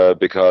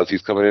 because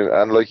he's coming in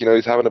and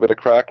he's having a bit of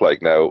crack.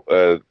 Like now,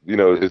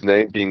 his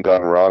name being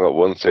gone wrong at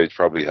one stage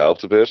probably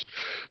helped a bit,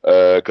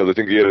 because I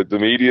think the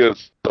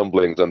media's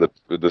stumblings and the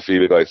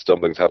FIBA guy's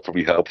stumblings have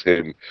probably helped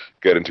him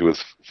get into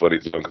his funny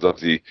zone, because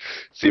obviously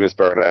Seamus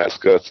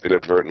Barnescott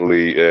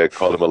inadvertently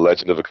called him a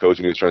legend of a coach,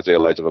 and he was trying to say a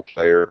legend of a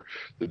player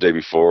the day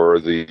before.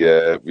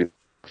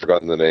 I've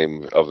forgotten the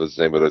name of his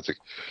name, but it's like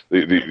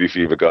the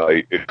FIBA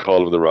guy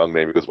called him the wrong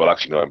name because, well,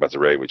 actually, no, I'm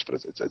Bazarevic, but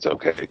it's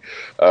okay.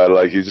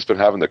 He's just been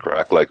having the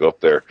crack up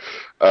there,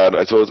 and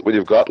I suppose when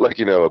you've got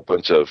a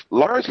bunch of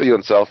largely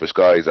unselfish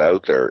guys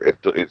out there,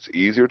 it's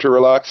easier to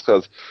relax,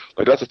 because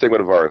that's the thing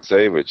with Ivan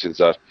Savic, is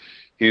that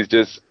he's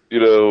just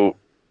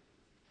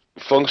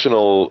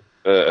functional,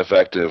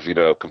 effective,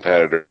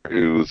 competitor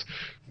who's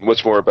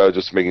much more about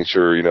just making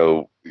sure,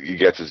 he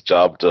gets his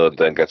job done,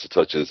 then gets the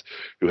touches,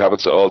 who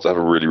happens to also have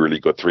a really, really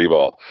good three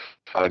ball.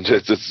 And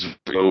just this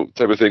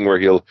type of thing where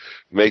he'll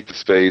make the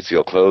space,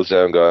 he'll close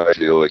down guys,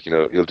 he'll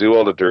do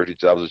all the dirty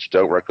jobs which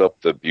don't rack up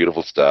the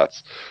beautiful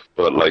stats,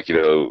 but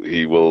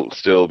he will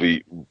still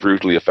be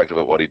brutally effective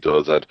at what he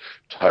does and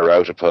tire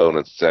out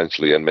opponents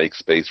essentially and make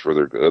space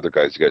for other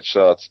guys to get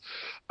shots.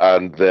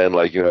 And then,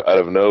 out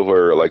of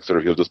nowhere,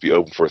 he'll just be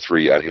open for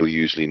three, and he'll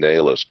usually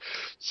nail it.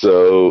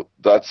 So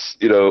that's,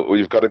 when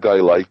you've got a guy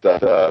like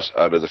that,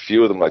 and there's a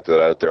few of them like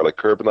that out there, like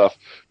Kurbanov,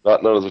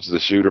 not known as much as a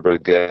shooter, but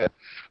again,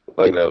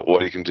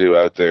 what he can do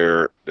out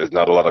there, there's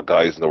not a lot of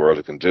guys in the world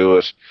who can do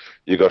it.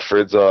 You got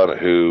Fritzon,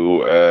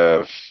 who,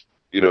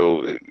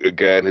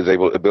 again, his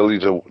ability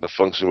to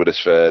function with his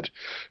Fed,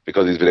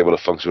 because he's been able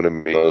to function with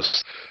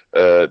Milos,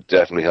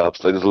 definitely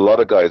helps. There's a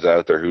lot of guys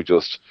out there who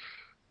just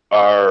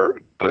are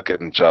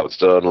getting jobs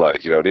done.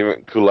 And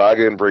even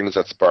Kulagin brings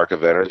that spark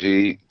of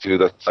energy to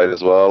that side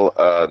as well.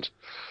 And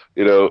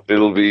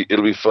it'll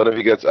be fun if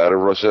he gets out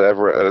of Russia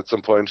ever at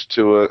some point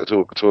to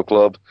a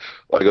club.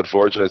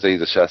 Unfortunately, I say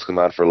he's a Cheska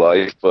man for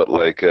life, but I'd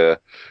like to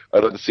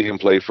see him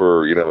play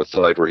for a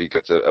side where he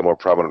gets a more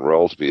prominent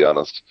role, to be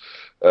honest.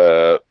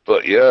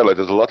 But yeah,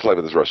 there's a lot to like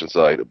with this Russian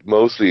side.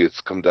 Mostly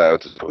it's come down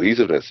to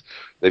cohesiveness.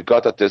 They've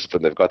got that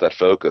discipline, they've got that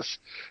focus.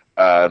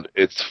 And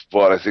it's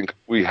what I think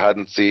we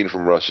hadn't seen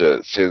from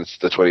Russia since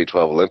the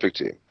 2012 Olympic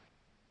team.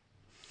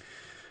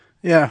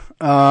 Yeah,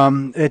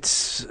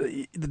 it's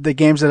the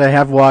games that I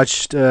have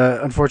watched.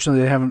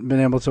 Unfortunately, I haven't been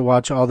able to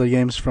watch all the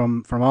games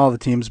from all the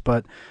teams,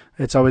 but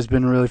it's always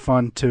been really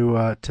fun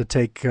to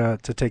take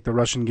the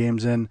Russian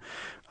games in.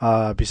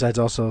 Besides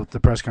also the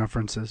press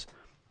conferences.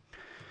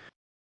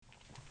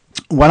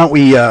 Why don't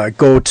we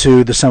go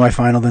to the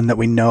semifinal then that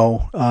we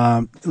know?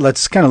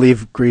 Let's kind of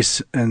leave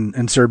Greece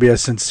and Serbia,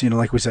 since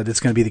like we said,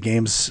 it's going to be the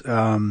games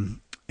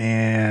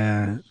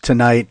and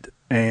tonight,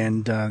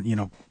 and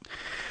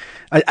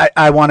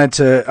I wanted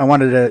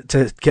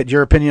to get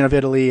your opinion of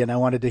Italy, and I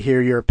wanted to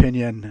hear your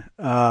opinion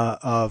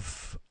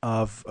of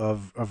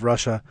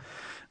Russia,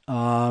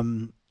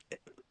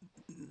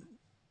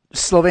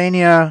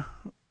 Slovenia.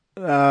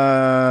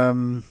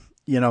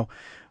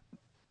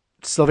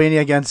 Slovenia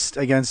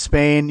against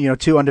Spain,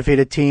 two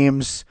undefeated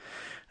teams,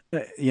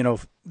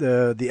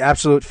 the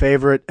absolute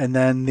favorite, and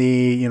then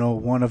the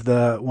one of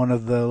the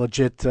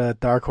legit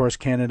dark horse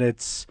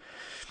candidates.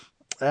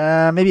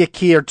 Maybe a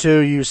key or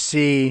two you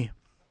see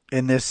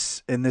in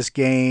this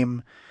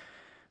game.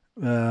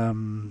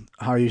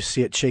 How you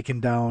see it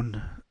shaken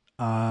down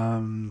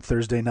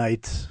Thursday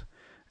night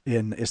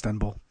in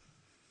Istanbul.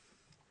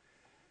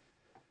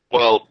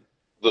 Well,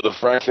 the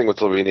frank thing with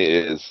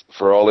Slovenia is,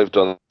 for all they've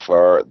done so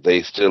far,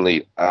 they still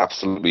need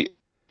absolutely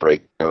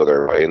break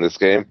their way in this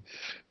game,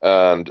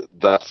 and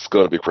that's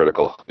going to be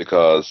critical,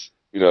 because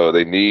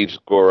they need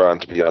Goran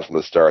to be on from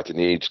the start. They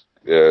need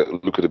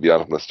Luka to be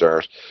on from the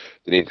start.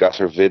 They need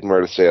Gasper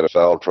Vidmar to stay out of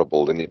foul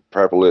trouble. They need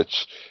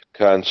Prepelic,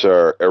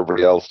 Kanchar,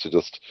 everybody else to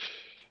just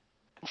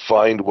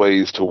find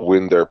ways to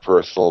win their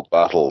personal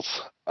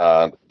battles,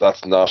 and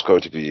that's not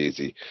going to be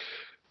easy.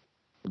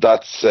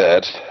 That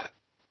said,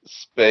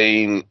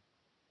 Spain,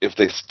 if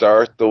they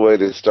start the way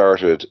they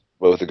started,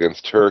 both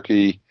against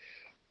Turkey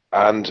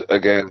and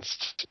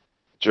against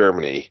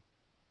Germany,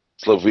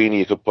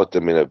 Slovenia could put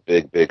them in a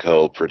big, big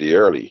hole pretty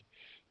early.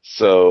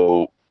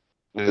 So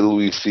will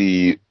we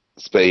see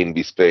Spain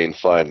be Spain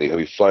finally? Have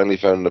we finally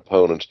found an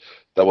opponent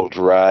that will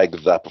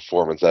drag that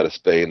performance out of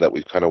Spain that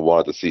we've kind of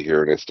wanted to see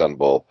here in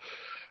Istanbul.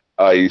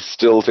 I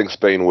still think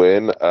Spain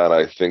win, and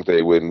I think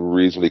they win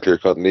reasonably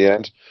clear-cut in the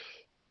end.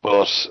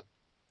 But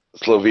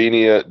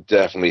Slovenia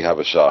definitely have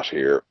a shot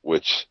here,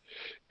 which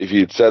if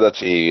you'd said that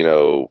to me,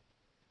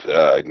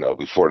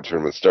 before the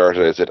tournament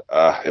started, I said,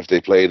 if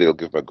they play, they'll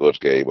give them a good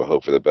game. I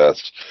hope for the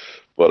best.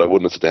 But I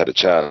wouldn't have said they had a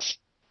chance.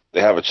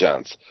 They have a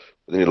chance.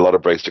 But they need a lot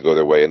of breaks to go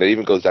their way. And it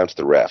even goes down to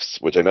the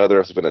refs, which I know the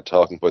refs have been a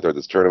talking point throughout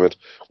this tournament,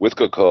 with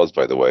good cause,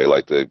 by the way.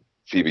 Like the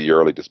Phoebe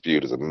Early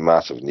dispute is a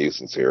massive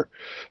nuisance here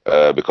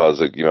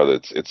because,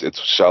 it's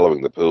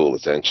shallowing the pool,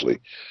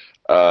 essentially.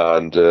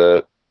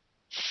 And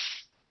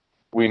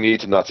we need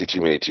to not see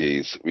too many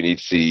T's. We need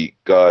to see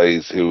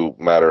guys who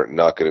matter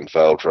not get in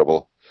foul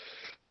trouble.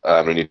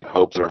 And we need to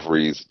hope the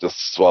referees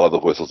just swallow the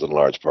whistles in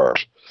large part.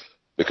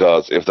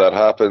 Because if that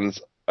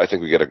happens, I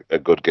think we get a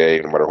good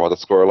game no matter what the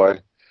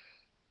scoreline.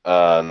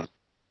 And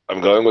I'm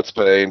going with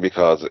Spain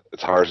because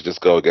it's hard to just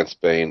go against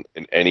Spain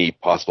in any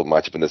possible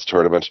matchup in this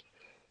tournament.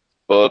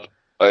 But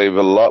I have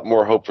a lot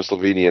more hope for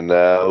Slovenia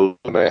now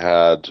than I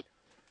had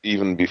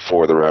even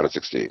before the round of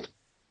 16.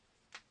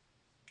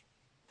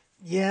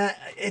 Yeah,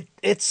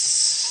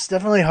 it's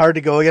definitely hard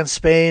to go against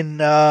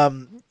Spain.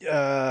 I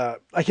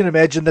can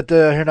imagine that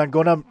the Hernan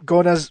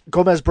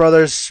Gomez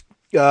brothers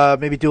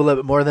maybe do a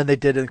little bit more than they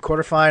did in the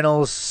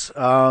quarterfinals.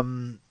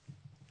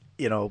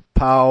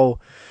 Pau,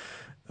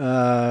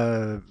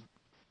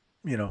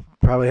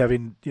 probably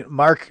having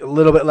Mark a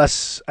little bit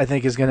less. I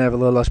think is going to have a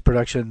little less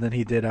production than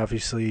he did,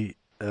 obviously,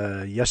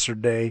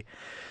 yesterday.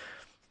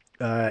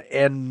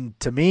 And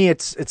to me,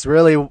 it's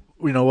really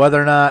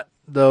whether or not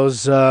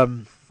those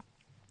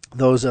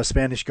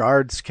Spanish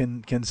guards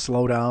can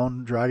slow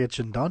down Dragic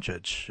and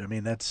Doncic. I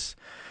mean, that's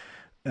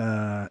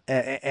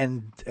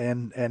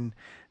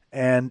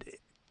and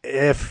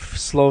if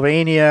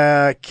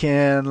Slovenia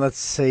can, let's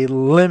say,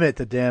 limit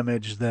the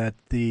damage that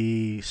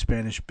the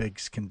Spanish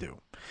bigs can do,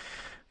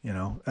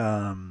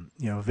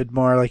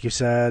 Vidmar, like you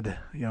said,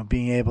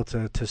 being able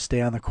to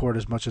stay on the court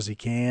as much as he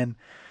can.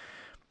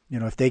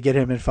 If they get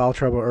him in foul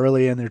trouble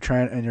early and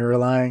you're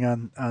relying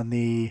on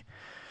the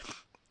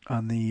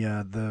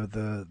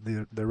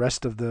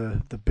rest of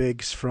the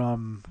bigs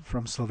from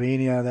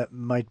Slovenia, that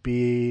might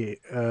be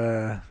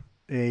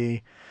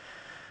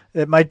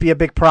a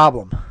big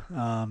problem.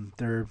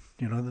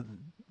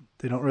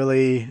 They don't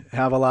really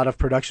have a lot of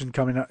production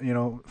coming up,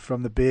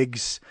 from the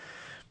bigs.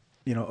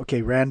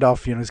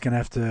 Randolph, is going to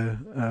have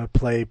to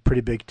play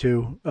pretty big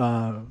too.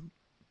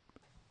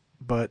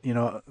 But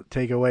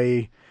take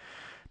away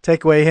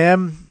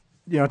him,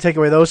 take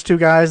away those two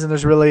guys, and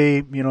there's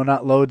really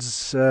not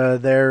loads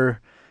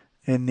there.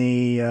 In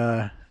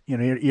the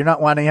you're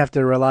not wanting to have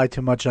to rely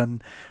too much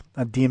on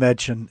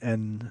Dimec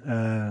and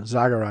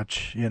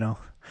Zagarac,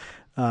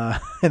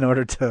 in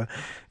order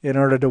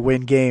to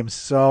win games.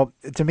 So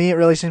to me, it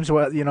really seems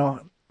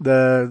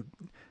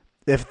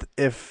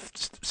if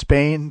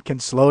Spain can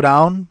slow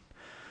down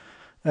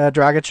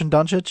Dragic and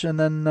Doncic, and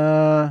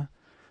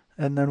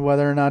then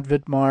whether or not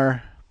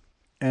Vidmar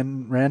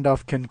and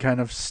Randolph can kind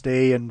of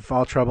stay in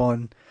foul trouble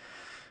and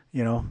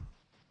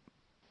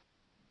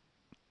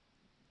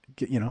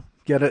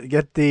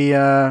get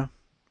the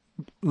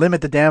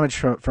limit the damage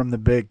from the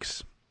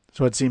bigs.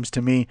 So it seems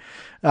to me.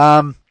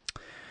 How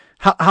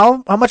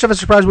much of a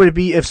surprise would it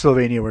be if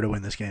Slovenia were to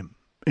win this game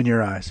in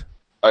your eyes?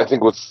 I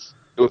think it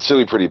would still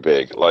be pretty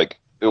big. Like,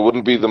 it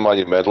wouldn't be the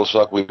monumental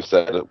shock we've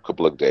said a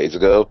couple of days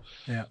ago.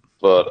 Yeah.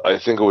 But I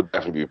think it would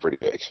definitely be pretty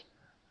big.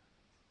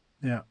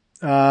 Yeah.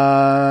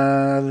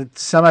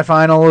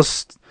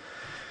 Semifinals.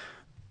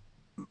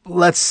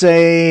 Let's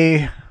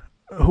say,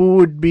 who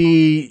would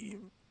be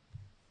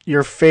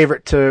your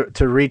favorite to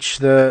reach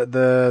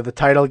the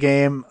title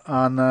game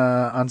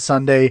on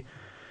Sunday?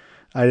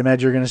 I'd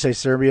imagine you're going to say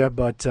Serbia,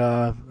 but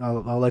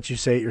I'll let you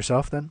say it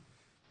yourself then.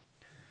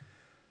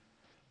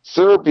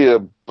 Serbia,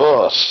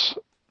 but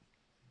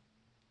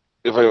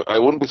if I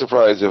wouldn't be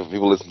surprised if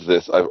people listen to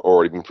this. I've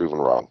already been proven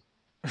wrong.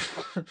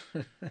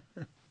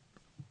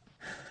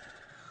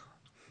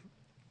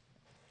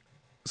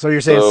 So you're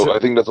saying? So I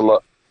think that's a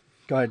lot.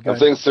 Go ahead. I'm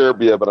saying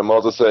Serbia, but I'm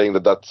also saying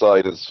that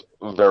side is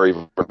very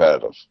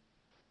competitive.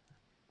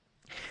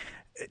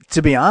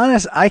 To be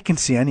honest, I can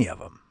see any of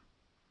them.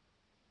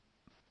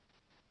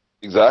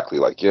 Exactly.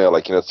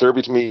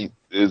 Serbia to me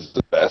is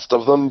the best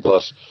of them,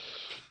 but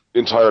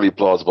entirely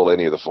plausible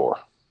any of the four.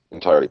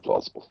 Entirely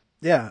plausible.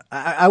 Yeah,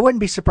 I wouldn't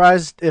be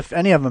surprised if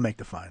any of them make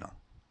the final.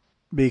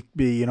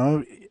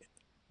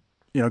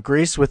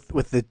 Greece with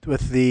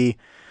the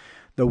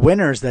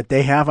winners that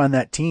they have on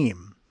that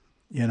team,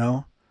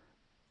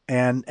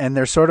 and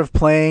they're sort of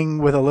playing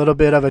with a little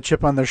bit of a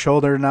chip on their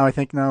shoulder now. I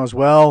think now as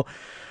well.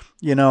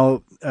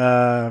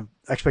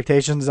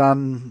 Expectations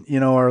on,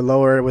 are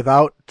lower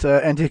without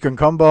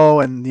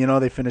Antetokounmpo, and,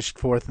 they finished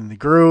fourth in the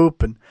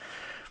group. And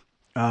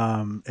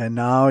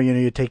now,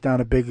 you take down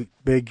a big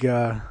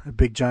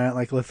giant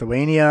like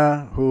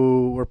Lithuania,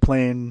 who were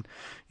playing,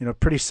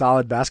 pretty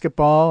solid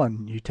basketball,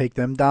 and you take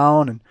them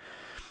down, and,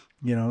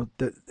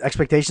 the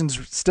expectations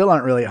still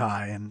aren't really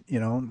high. And,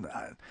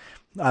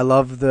 I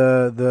love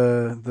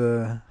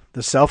the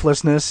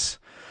selflessness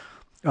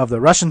of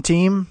the Russian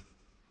team.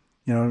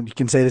 You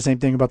can say the same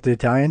thing about the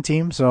Italian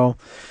team. So,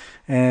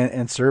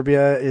 and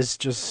Serbia is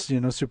just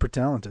super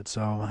talented.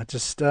 So I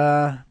just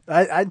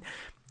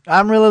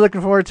I'm really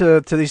looking forward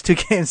to these two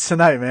games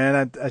tonight,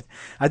 man.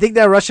 I think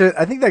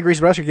that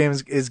Greece Russia game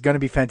is going to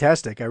be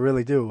fantastic. I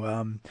really do.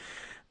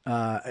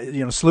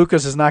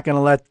 Slukas is not going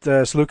to let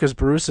Slukas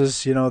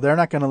Borusas, they're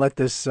not going to let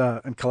this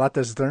and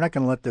Kalatas, they're not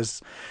going to let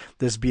this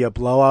be a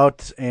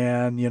blowout,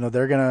 and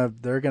they're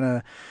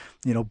gonna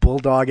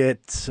bulldog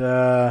it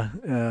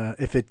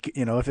if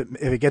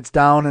it gets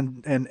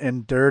down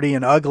and dirty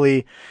and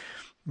ugly.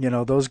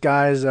 Those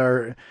guys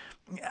are.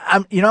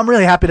 I'm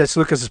really happy that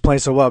Slukas is playing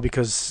so well,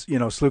 because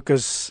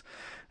Slukas,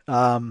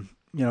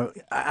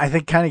 I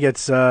think kind of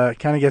gets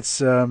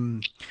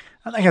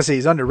I'm not gonna say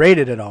he's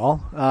underrated at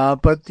all,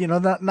 but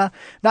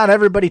not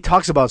everybody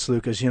talks about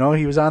Slukas.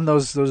 He was on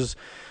those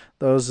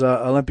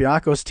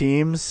Olympiacos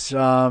teams,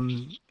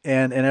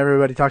 and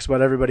everybody talks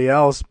about everybody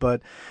else,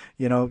 but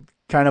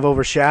kind of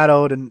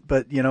overshadowed.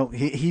 But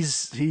he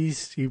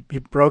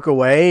broke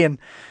away and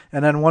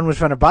then won with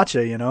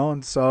Fenerbahce,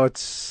 and so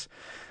it's.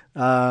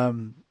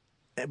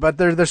 But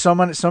there's so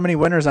many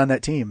winners on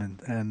that team,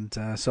 and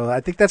so I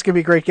think that's gonna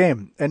be a great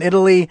game. And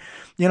Italy,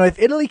 if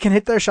Italy can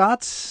hit their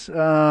shots,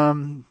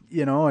 and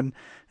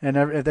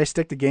if they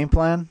stick to game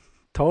plan,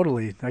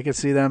 totally, I could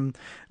see them.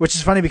 Which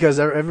is funny because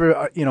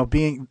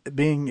being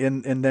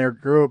in their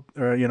group,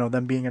 or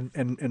them being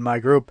in my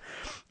group,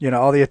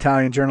 all the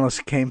Italian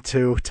journalists came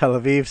to Tel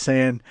Aviv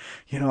saying,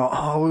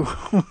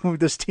 oh,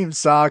 this team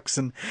sucks,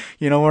 and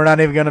we're not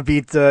even gonna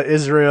beat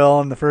Israel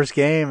in the first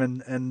game,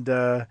 and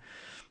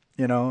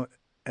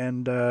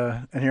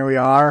here we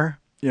are,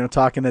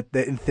 talking that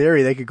in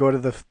theory they could go to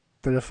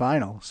the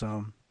final.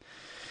 So,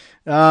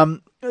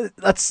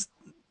 that's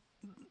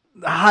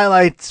the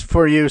highlights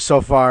for you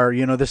so far.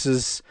 This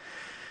is,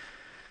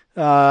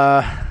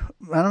 I'm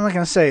not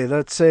gonna say.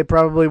 Let's say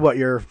probably what,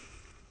 your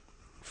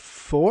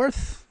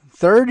fourth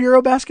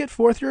Eurobasket.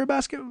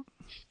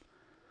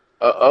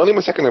 Only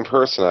my second in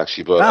person,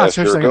 actually. But if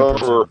you're going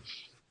for.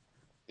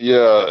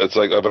 Yeah, it's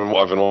like I've been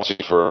watching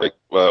for I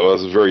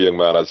was a very young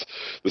man. As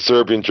the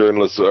Serbian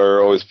journalists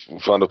are always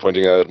fond of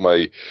pointing out,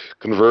 my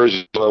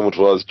conversion moment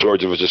was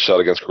Georgia just shot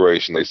against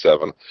Croatia in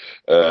 '87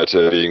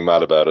 to being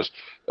mad about it.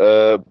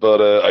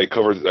 But I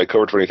covered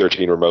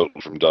 2013 remote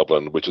from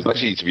Dublin, which was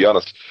actually, to be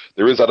honest,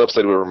 there is that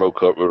upside with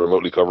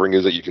remotely covering,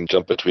 is that you can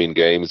jump between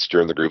games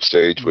during the group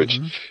stage, which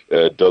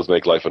does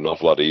make life an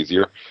awful lot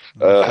easier.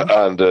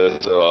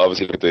 So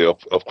obviously the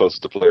up close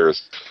to the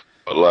players.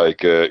 But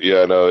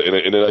in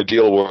an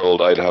ideal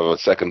world, I'd have a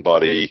second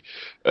body,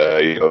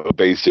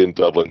 based in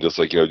Dublin, just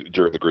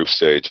during the group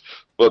stage.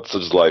 But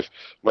such is life.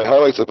 My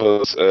highlights, I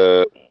suppose,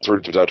 sort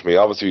of jumped out to me.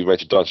 Obviously, we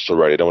mentioned Doncic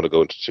already. I don't want to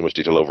go into too much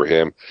detail over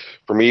him.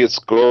 For me, it's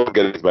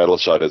getting his medal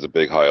shot is a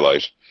big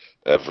highlight,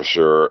 for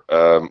sure.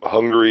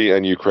 Hungary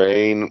and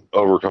Ukraine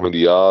overcoming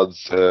the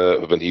odds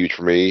have been huge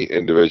for me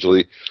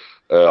individually.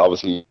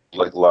 Obviously,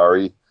 like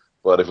Larry.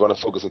 But if you want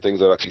to focus on things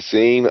I've actually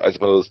seen, I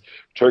suppose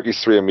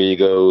Turkey's three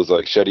amigos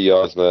like Shedi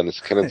Osman,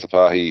 Kenan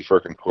Sapahi,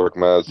 Furkan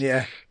Korkmaz.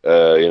 Yeah.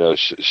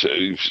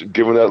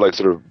 Giving that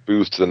sort of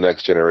boost to the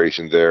next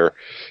generation there.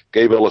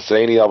 Gabe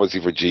Elisani, obviously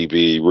for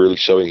GB, really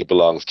showing he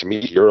belongs to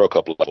me Euro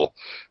Cup level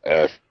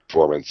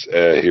performance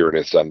here in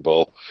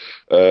Istanbul.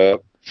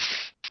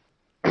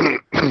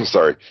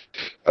 Sorry.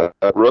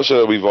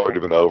 Russia, we've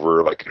already been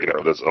over.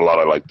 There's a lot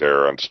I like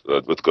there, and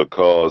with good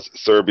cause.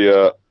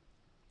 Serbia.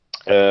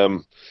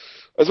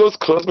 I suppose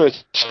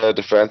Kuzmic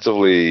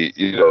defensively,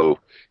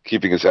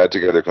 keeping his head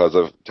together, because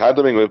of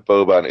tandeming with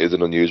Boban is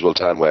an unusual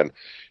time when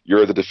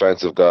you're the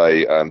defensive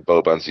guy and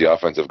Boban's the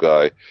offensive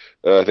guy.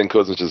 I think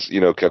Kuzmic has,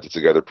 kept it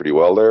together pretty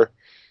well there.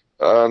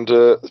 And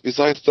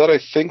besides that, I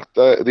think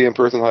that the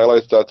in-person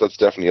highlights, that's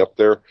definitely up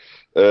there.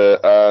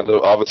 And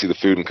obviously the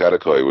food in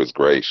Katakoi was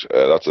great.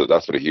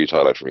 That's been a huge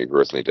highlight for me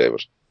personally,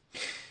 David.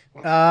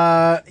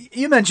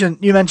 You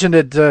mentioned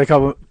it a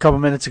couple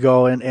minutes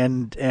ago,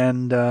 and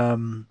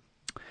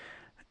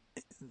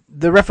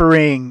the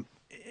refereeing,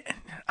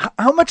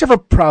 how much of a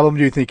problem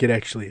do you think it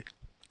actually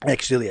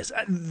is?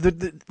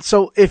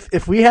 So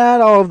if we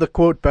had all of the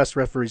quote best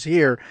referees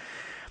here,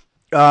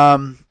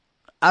 I'm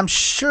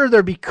sure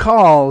there'd be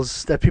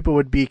calls that people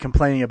would be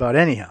complaining about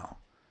anyhow.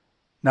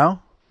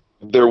 No?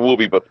 There will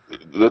be, but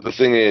the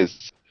thing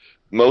is,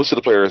 most of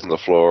the players on the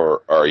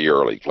floor are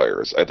EuroLeague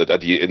players. In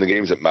the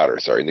games that matter,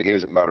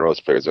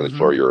 most players on the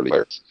floor are EuroLeague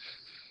players.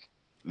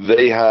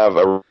 They have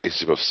a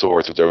relationship of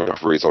sorts with their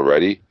referees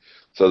already.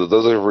 So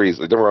those are referees,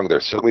 don't get me wrong,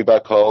 there's certainly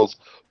bad calls,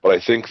 but I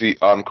think the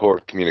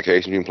on-court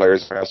communication between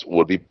players perhaps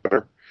would be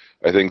better.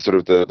 I think sort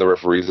of the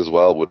referees as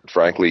well would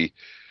frankly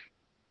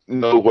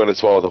know when to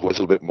swallow the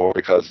whistle a bit more,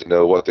 because they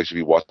know what they should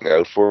be watching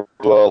out for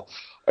as well.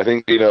 I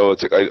think, it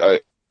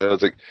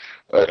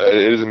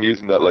is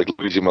amusing that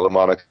Luigi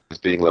Milamonic is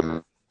being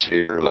limited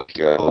here,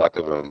 lack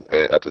of him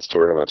at this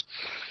tournament.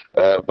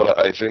 But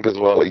I think as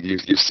well,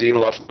 you've seen a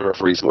lot of the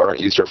referees who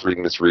aren't used to refereeing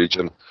in this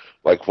region,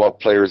 what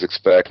players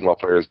expect and what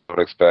players don't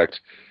expect.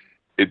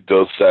 it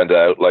does stand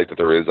out like that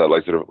there is that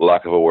like sort of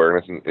lack of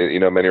awareness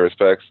in many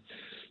respects.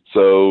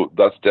 So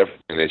that's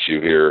definitely an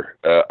issue here.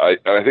 I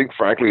think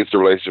frankly it's the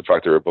relationship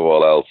factor above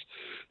all else.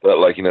 That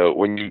like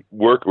when you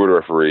work with a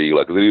referee,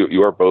 like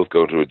you are both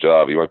going to a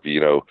job, you might be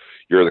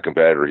you're the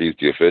competitor, he's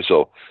the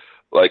official.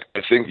 Like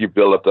I think you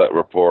build up that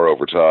rapport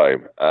over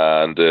time,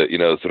 and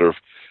sort of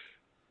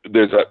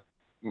there's that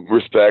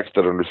respect,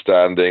 that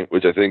understanding,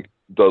 which I think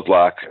does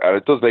lack, and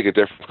it does make a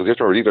difference because you have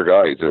to remember these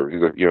are guys,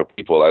 these are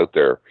people out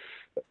there.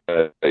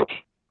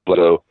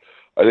 So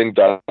I think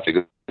that's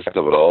the effect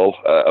of it all,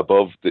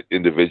 above the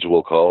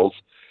individual calls.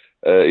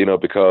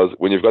 Because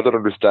when you've got that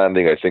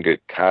understanding, I think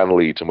it can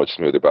lead to much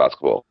smoother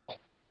basketball.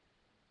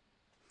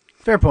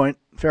 Fair point.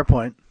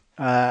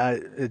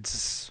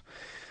 It's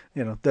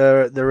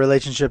the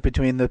relationship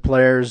between the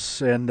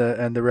players and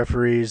the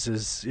referees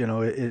is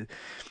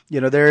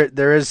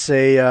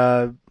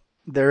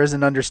there is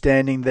an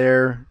understanding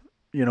there.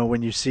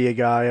 When you see a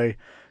guy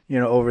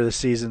over the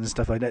season and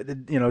stuff like that,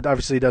 it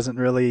obviously doesn't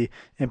really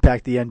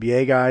impact the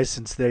NBA guys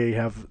since they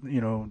have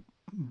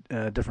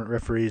different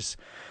referees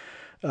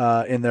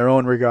in their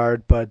own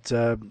regard, but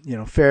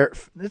fair.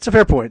 It's a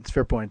fair point. It's a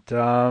fair point.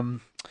 All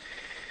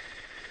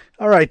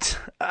right.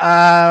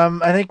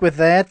 I think with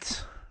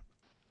that,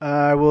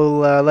 I will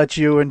let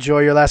you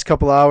enjoy your last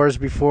couple hours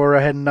before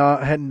heading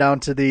down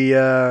to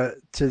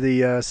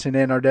the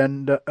Saint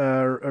Ardennes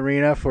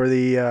arena for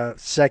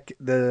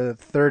the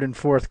third and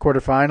fourth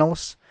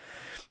quarterfinals.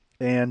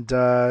 And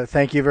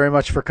thank you very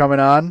much for coming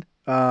on.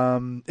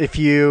 If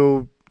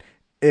you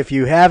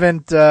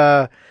haven't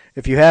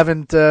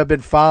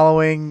been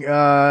following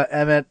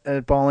Emmett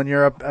at Ball in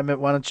Europe, Emmett,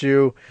 why don't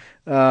you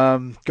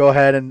go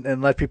ahead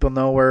and let people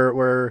know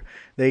where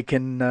they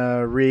can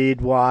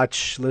read,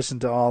 watch, listen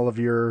to all of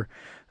your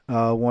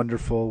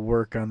wonderful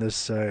work on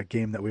this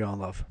game that we all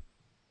love.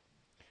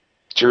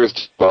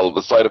 Cheers. Well,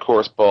 the site, of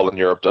course,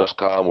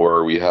 ballineurope.com,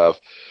 where we have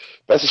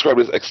best described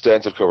as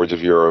extensive coverage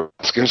of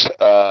Eurobasket,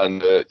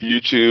 and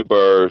YouTube,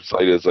 our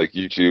site is like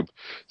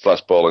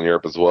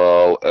YouTube/ballineurope as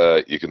well.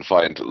 You can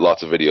find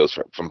lots of videos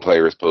from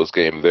players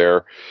post-game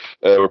there.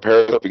 We're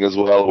periscoping as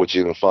well, which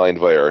you can find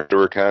via our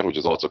Twitter account, which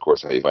is also, of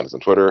course, how you find us on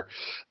Twitter,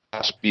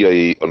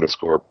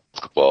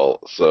 @BIE_basketball.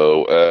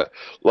 So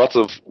lots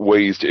of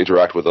ways to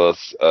interact with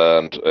us,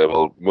 and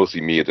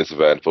mostly me at this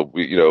event, but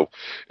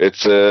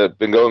it's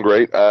been going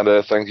great,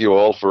 and thank you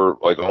all for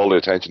all the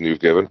attention you've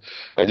given.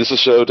 And just to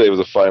show Dave as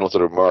a final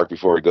sort of mark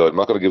before we go, I'm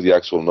not going to give the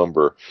actual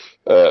number,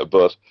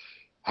 but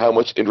how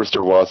much interest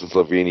there was in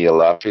Slovenia,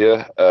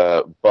 Latvia,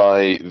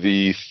 by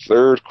the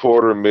third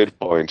quarter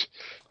midpoint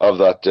of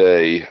that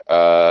day,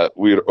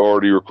 we had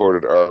already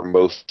recorded our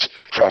most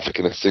traffic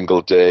in a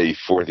single day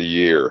for the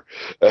year.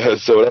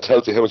 So that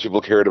tells you how much people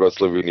cared about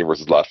Slovenia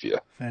versus Latvia.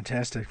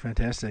 Fantastic.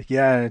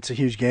 Yeah, it's a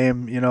huge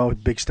game,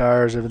 big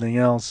stars, everything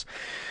else.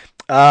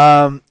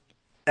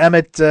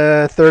 Emmett,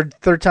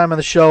 third time on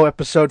the show,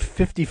 episode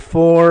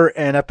 54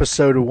 and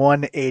episode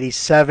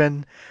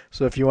 187.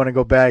 So if you want to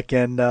go back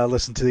and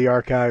listen to the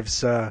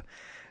archives,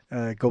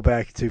 go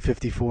back to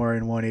 54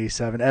 and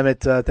 187. Emmett,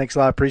 thanks a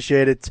lot.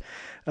 Appreciate it.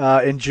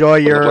 Enjoy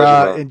your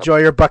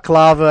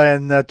baklava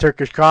and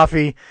Turkish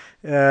coffee.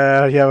 You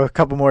have a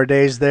couple more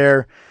days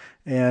there,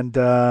 and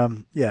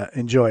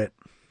enjoy it.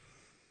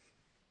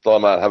 That's all,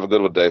 Matt. Have a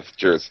good one, Dave.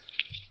 Cheers.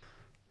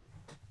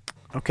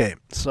 Okay,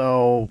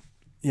 so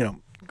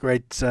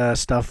great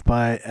stuff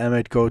by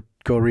Emmett. Go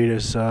read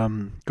his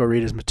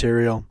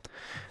material.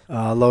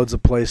 Loads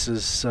of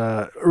places.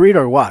 Read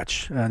or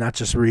watch, not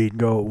just read.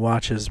 Go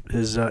watch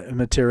his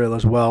material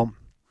as well.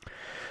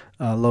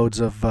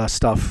 Loads of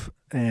stuff.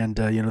 And,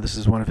 this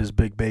is one of his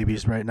big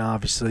babies right now.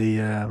 Obviously,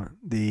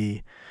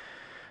 the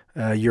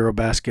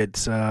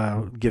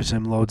Eurobasket gives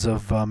him loads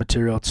of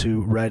material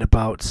to write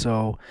about.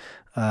 So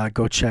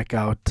go check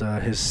out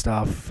his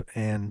stuff.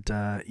 And,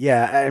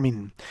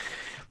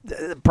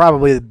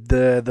 probably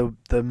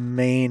the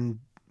main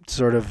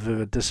sort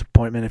of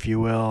disappointment, if you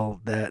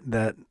will,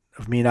 that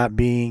of me not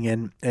being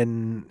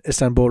in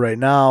Istanbul right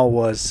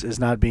now is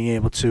not being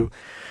able to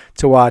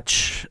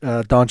watch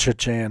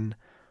Doncic and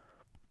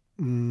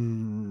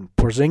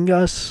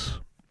Porzingis.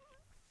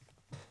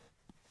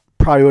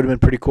 Probably would have been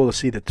pretty cool to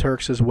see the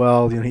Turks as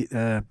well.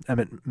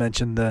 Emmett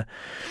mentioned the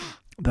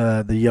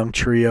young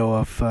trio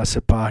of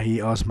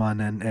Sipahi,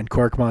 Osman, and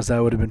Korkmaz.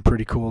 That would have been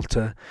pretty cool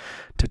to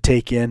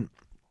take in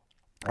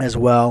as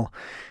well.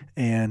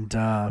 And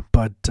also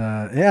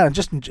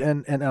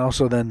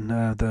then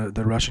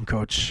the Russian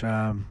coach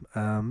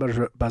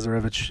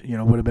Bazarevich,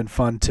 would have been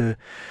fun to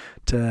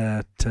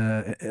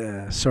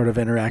sort of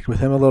interact with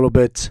him a little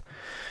bit.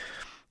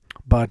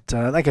 But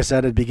like I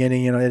said at the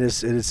beginning, it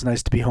is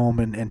nice to be home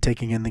and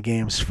taking in the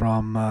games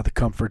from the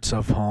comforts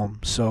of home.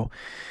 So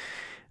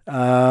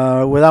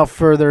without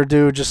further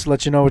ado, just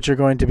let you know what you're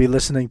going to be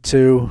listening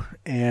to,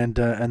 and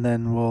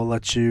then we'll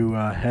let you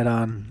head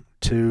on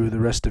to the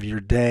rest of your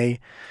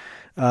day.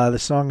 The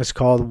song is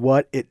called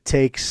What It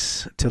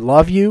Takes to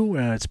Love You.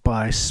 It's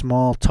by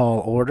Small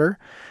Tall Order.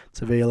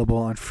 It's available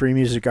on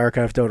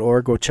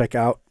freemusicarchive.org. Go check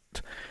out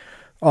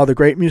all the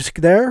great music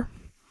there.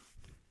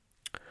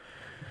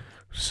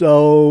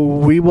 So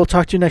we will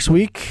talk to you next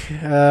week.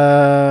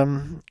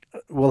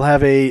 We'll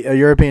have a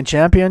European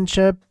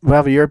championship. We'll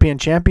have a European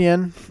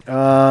champion.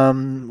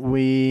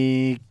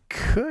 We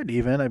could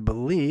even, I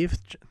believe,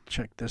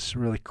 check this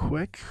really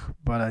quick,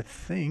 but I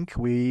think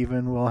we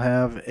even will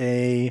have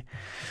a.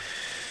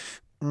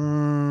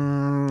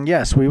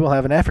 Yes, we will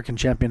have an African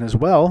champion as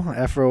well.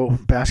 Afro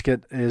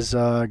Basket is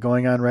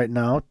going on right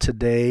now.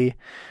 Tomorrow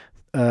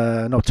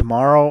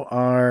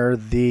are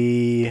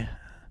the.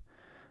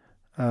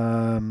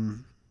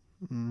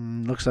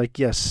 Looks like,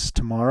 yes,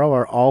 tomorrow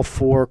are all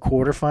 4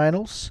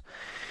 quarterfinals.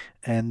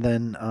 And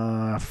then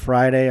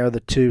Friday are the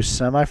 2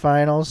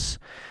 semifinals.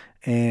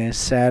 And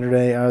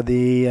Saturday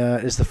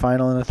is the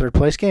final and the third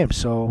place game.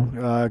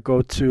 So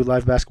go to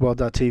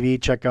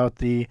livebasketball.tv, check out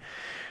the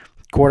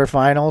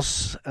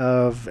quarterfinals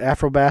of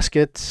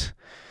AfroBasket.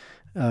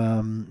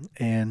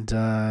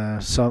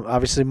 So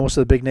obviously most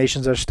of the big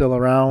nations are still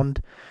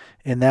around.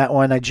 In that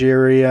one,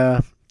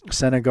 Nigeria,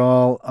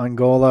 Senegal,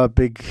 Angola,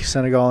 big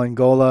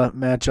Senegal-Angola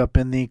matchup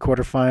in the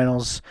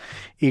quarterfinals.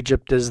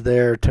 Egypt is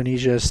there.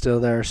 Tunisia is still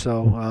there.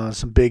 So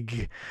some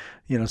big,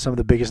 some of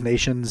the biggest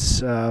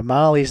nations.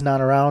 Mali's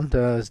not around.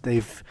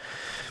 They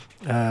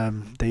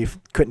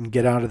couldn't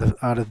get out of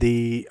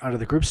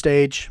the group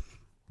stage.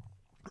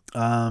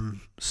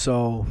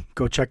 So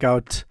go check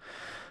that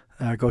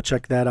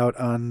out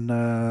on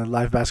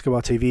Live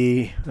Basketball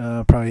TV.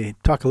 Probably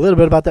talk a little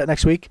bit about that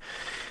next week.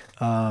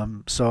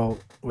 So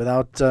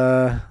without,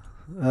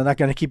 I'm not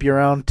going to keep you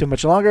around too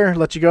much longer.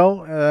 Let you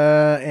go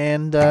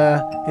and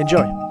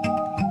enjoy.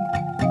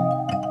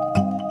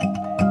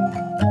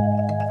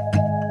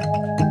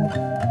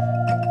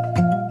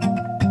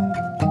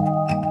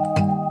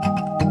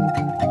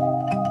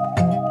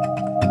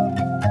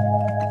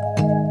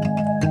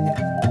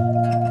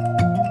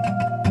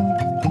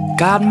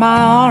 Got my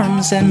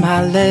arms and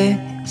my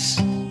legs.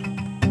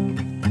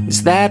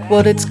 Is that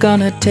what it's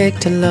gonna take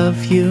to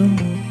love you?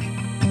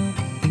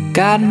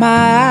 Got my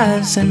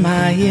eyes and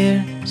my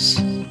ears.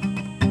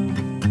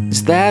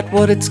 Is that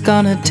what it's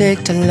gonna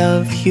take to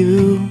love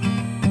you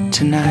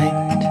tonight?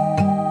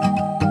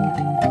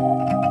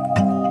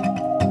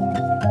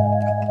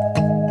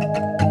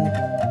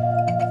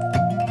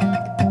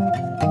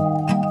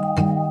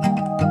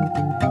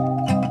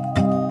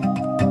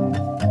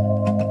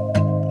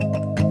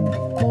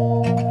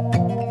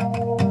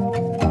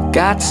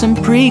 Got some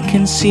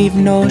preconceived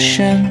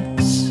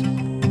notions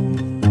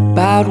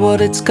about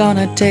what it's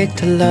gonna take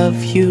to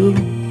love you.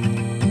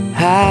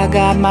 I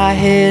got my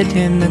head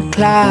in the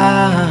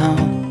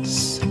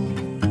clouds,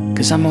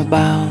 'cause I'm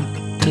about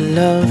to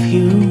love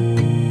you.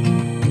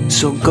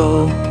 So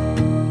go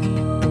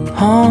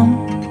home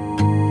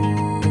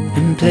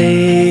and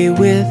play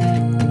with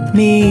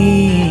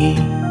me.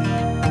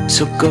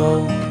 So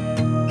go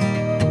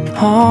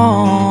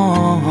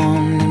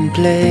home and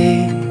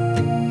play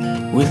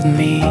with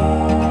me.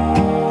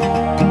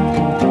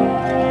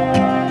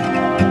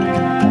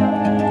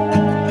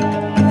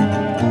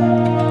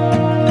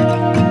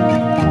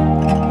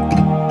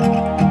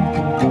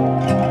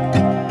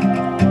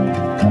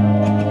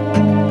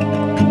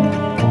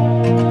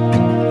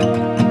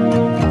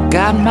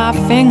 Got my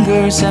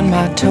fingers and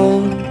my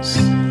toes.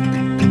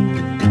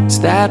 Is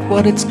that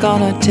what it's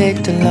gonna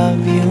take to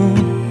love you?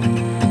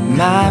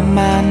 My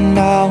mind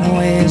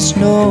always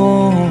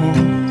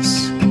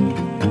knows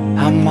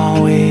I'm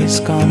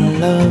always gonna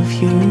love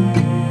you.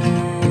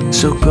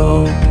 So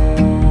go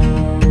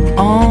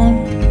on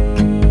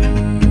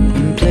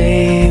and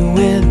play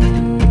with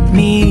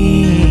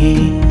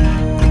me.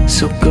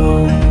 So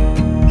go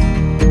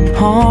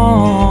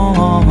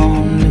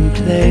on and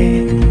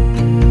play.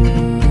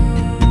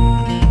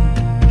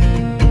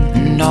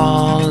 And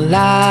all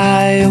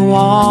I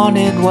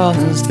wanted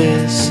was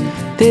this.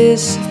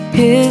 This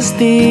is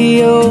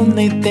the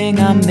only thing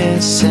I'm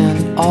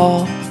missing.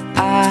 All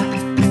I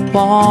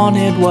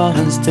wanted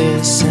was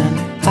this, and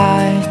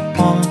I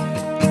want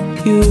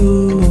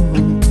you.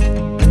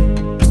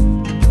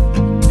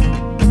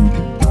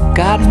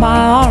 Got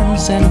my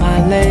arms and my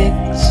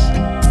legs.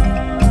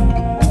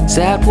 Is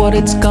that what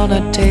it's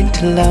gonna take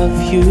to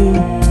love you?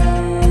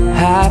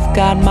 I've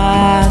got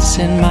my eyes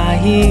and my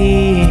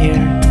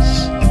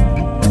ears.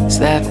 Is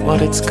that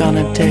what it's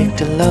gonna take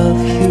to love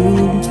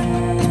you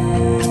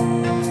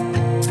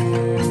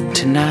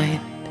tonight?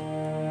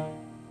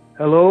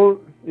 Hello,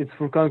 it's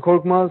Furkan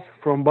Korkmaz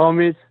from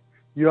Baumit.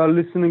 You are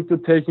listening to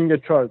Taking a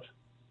Charge.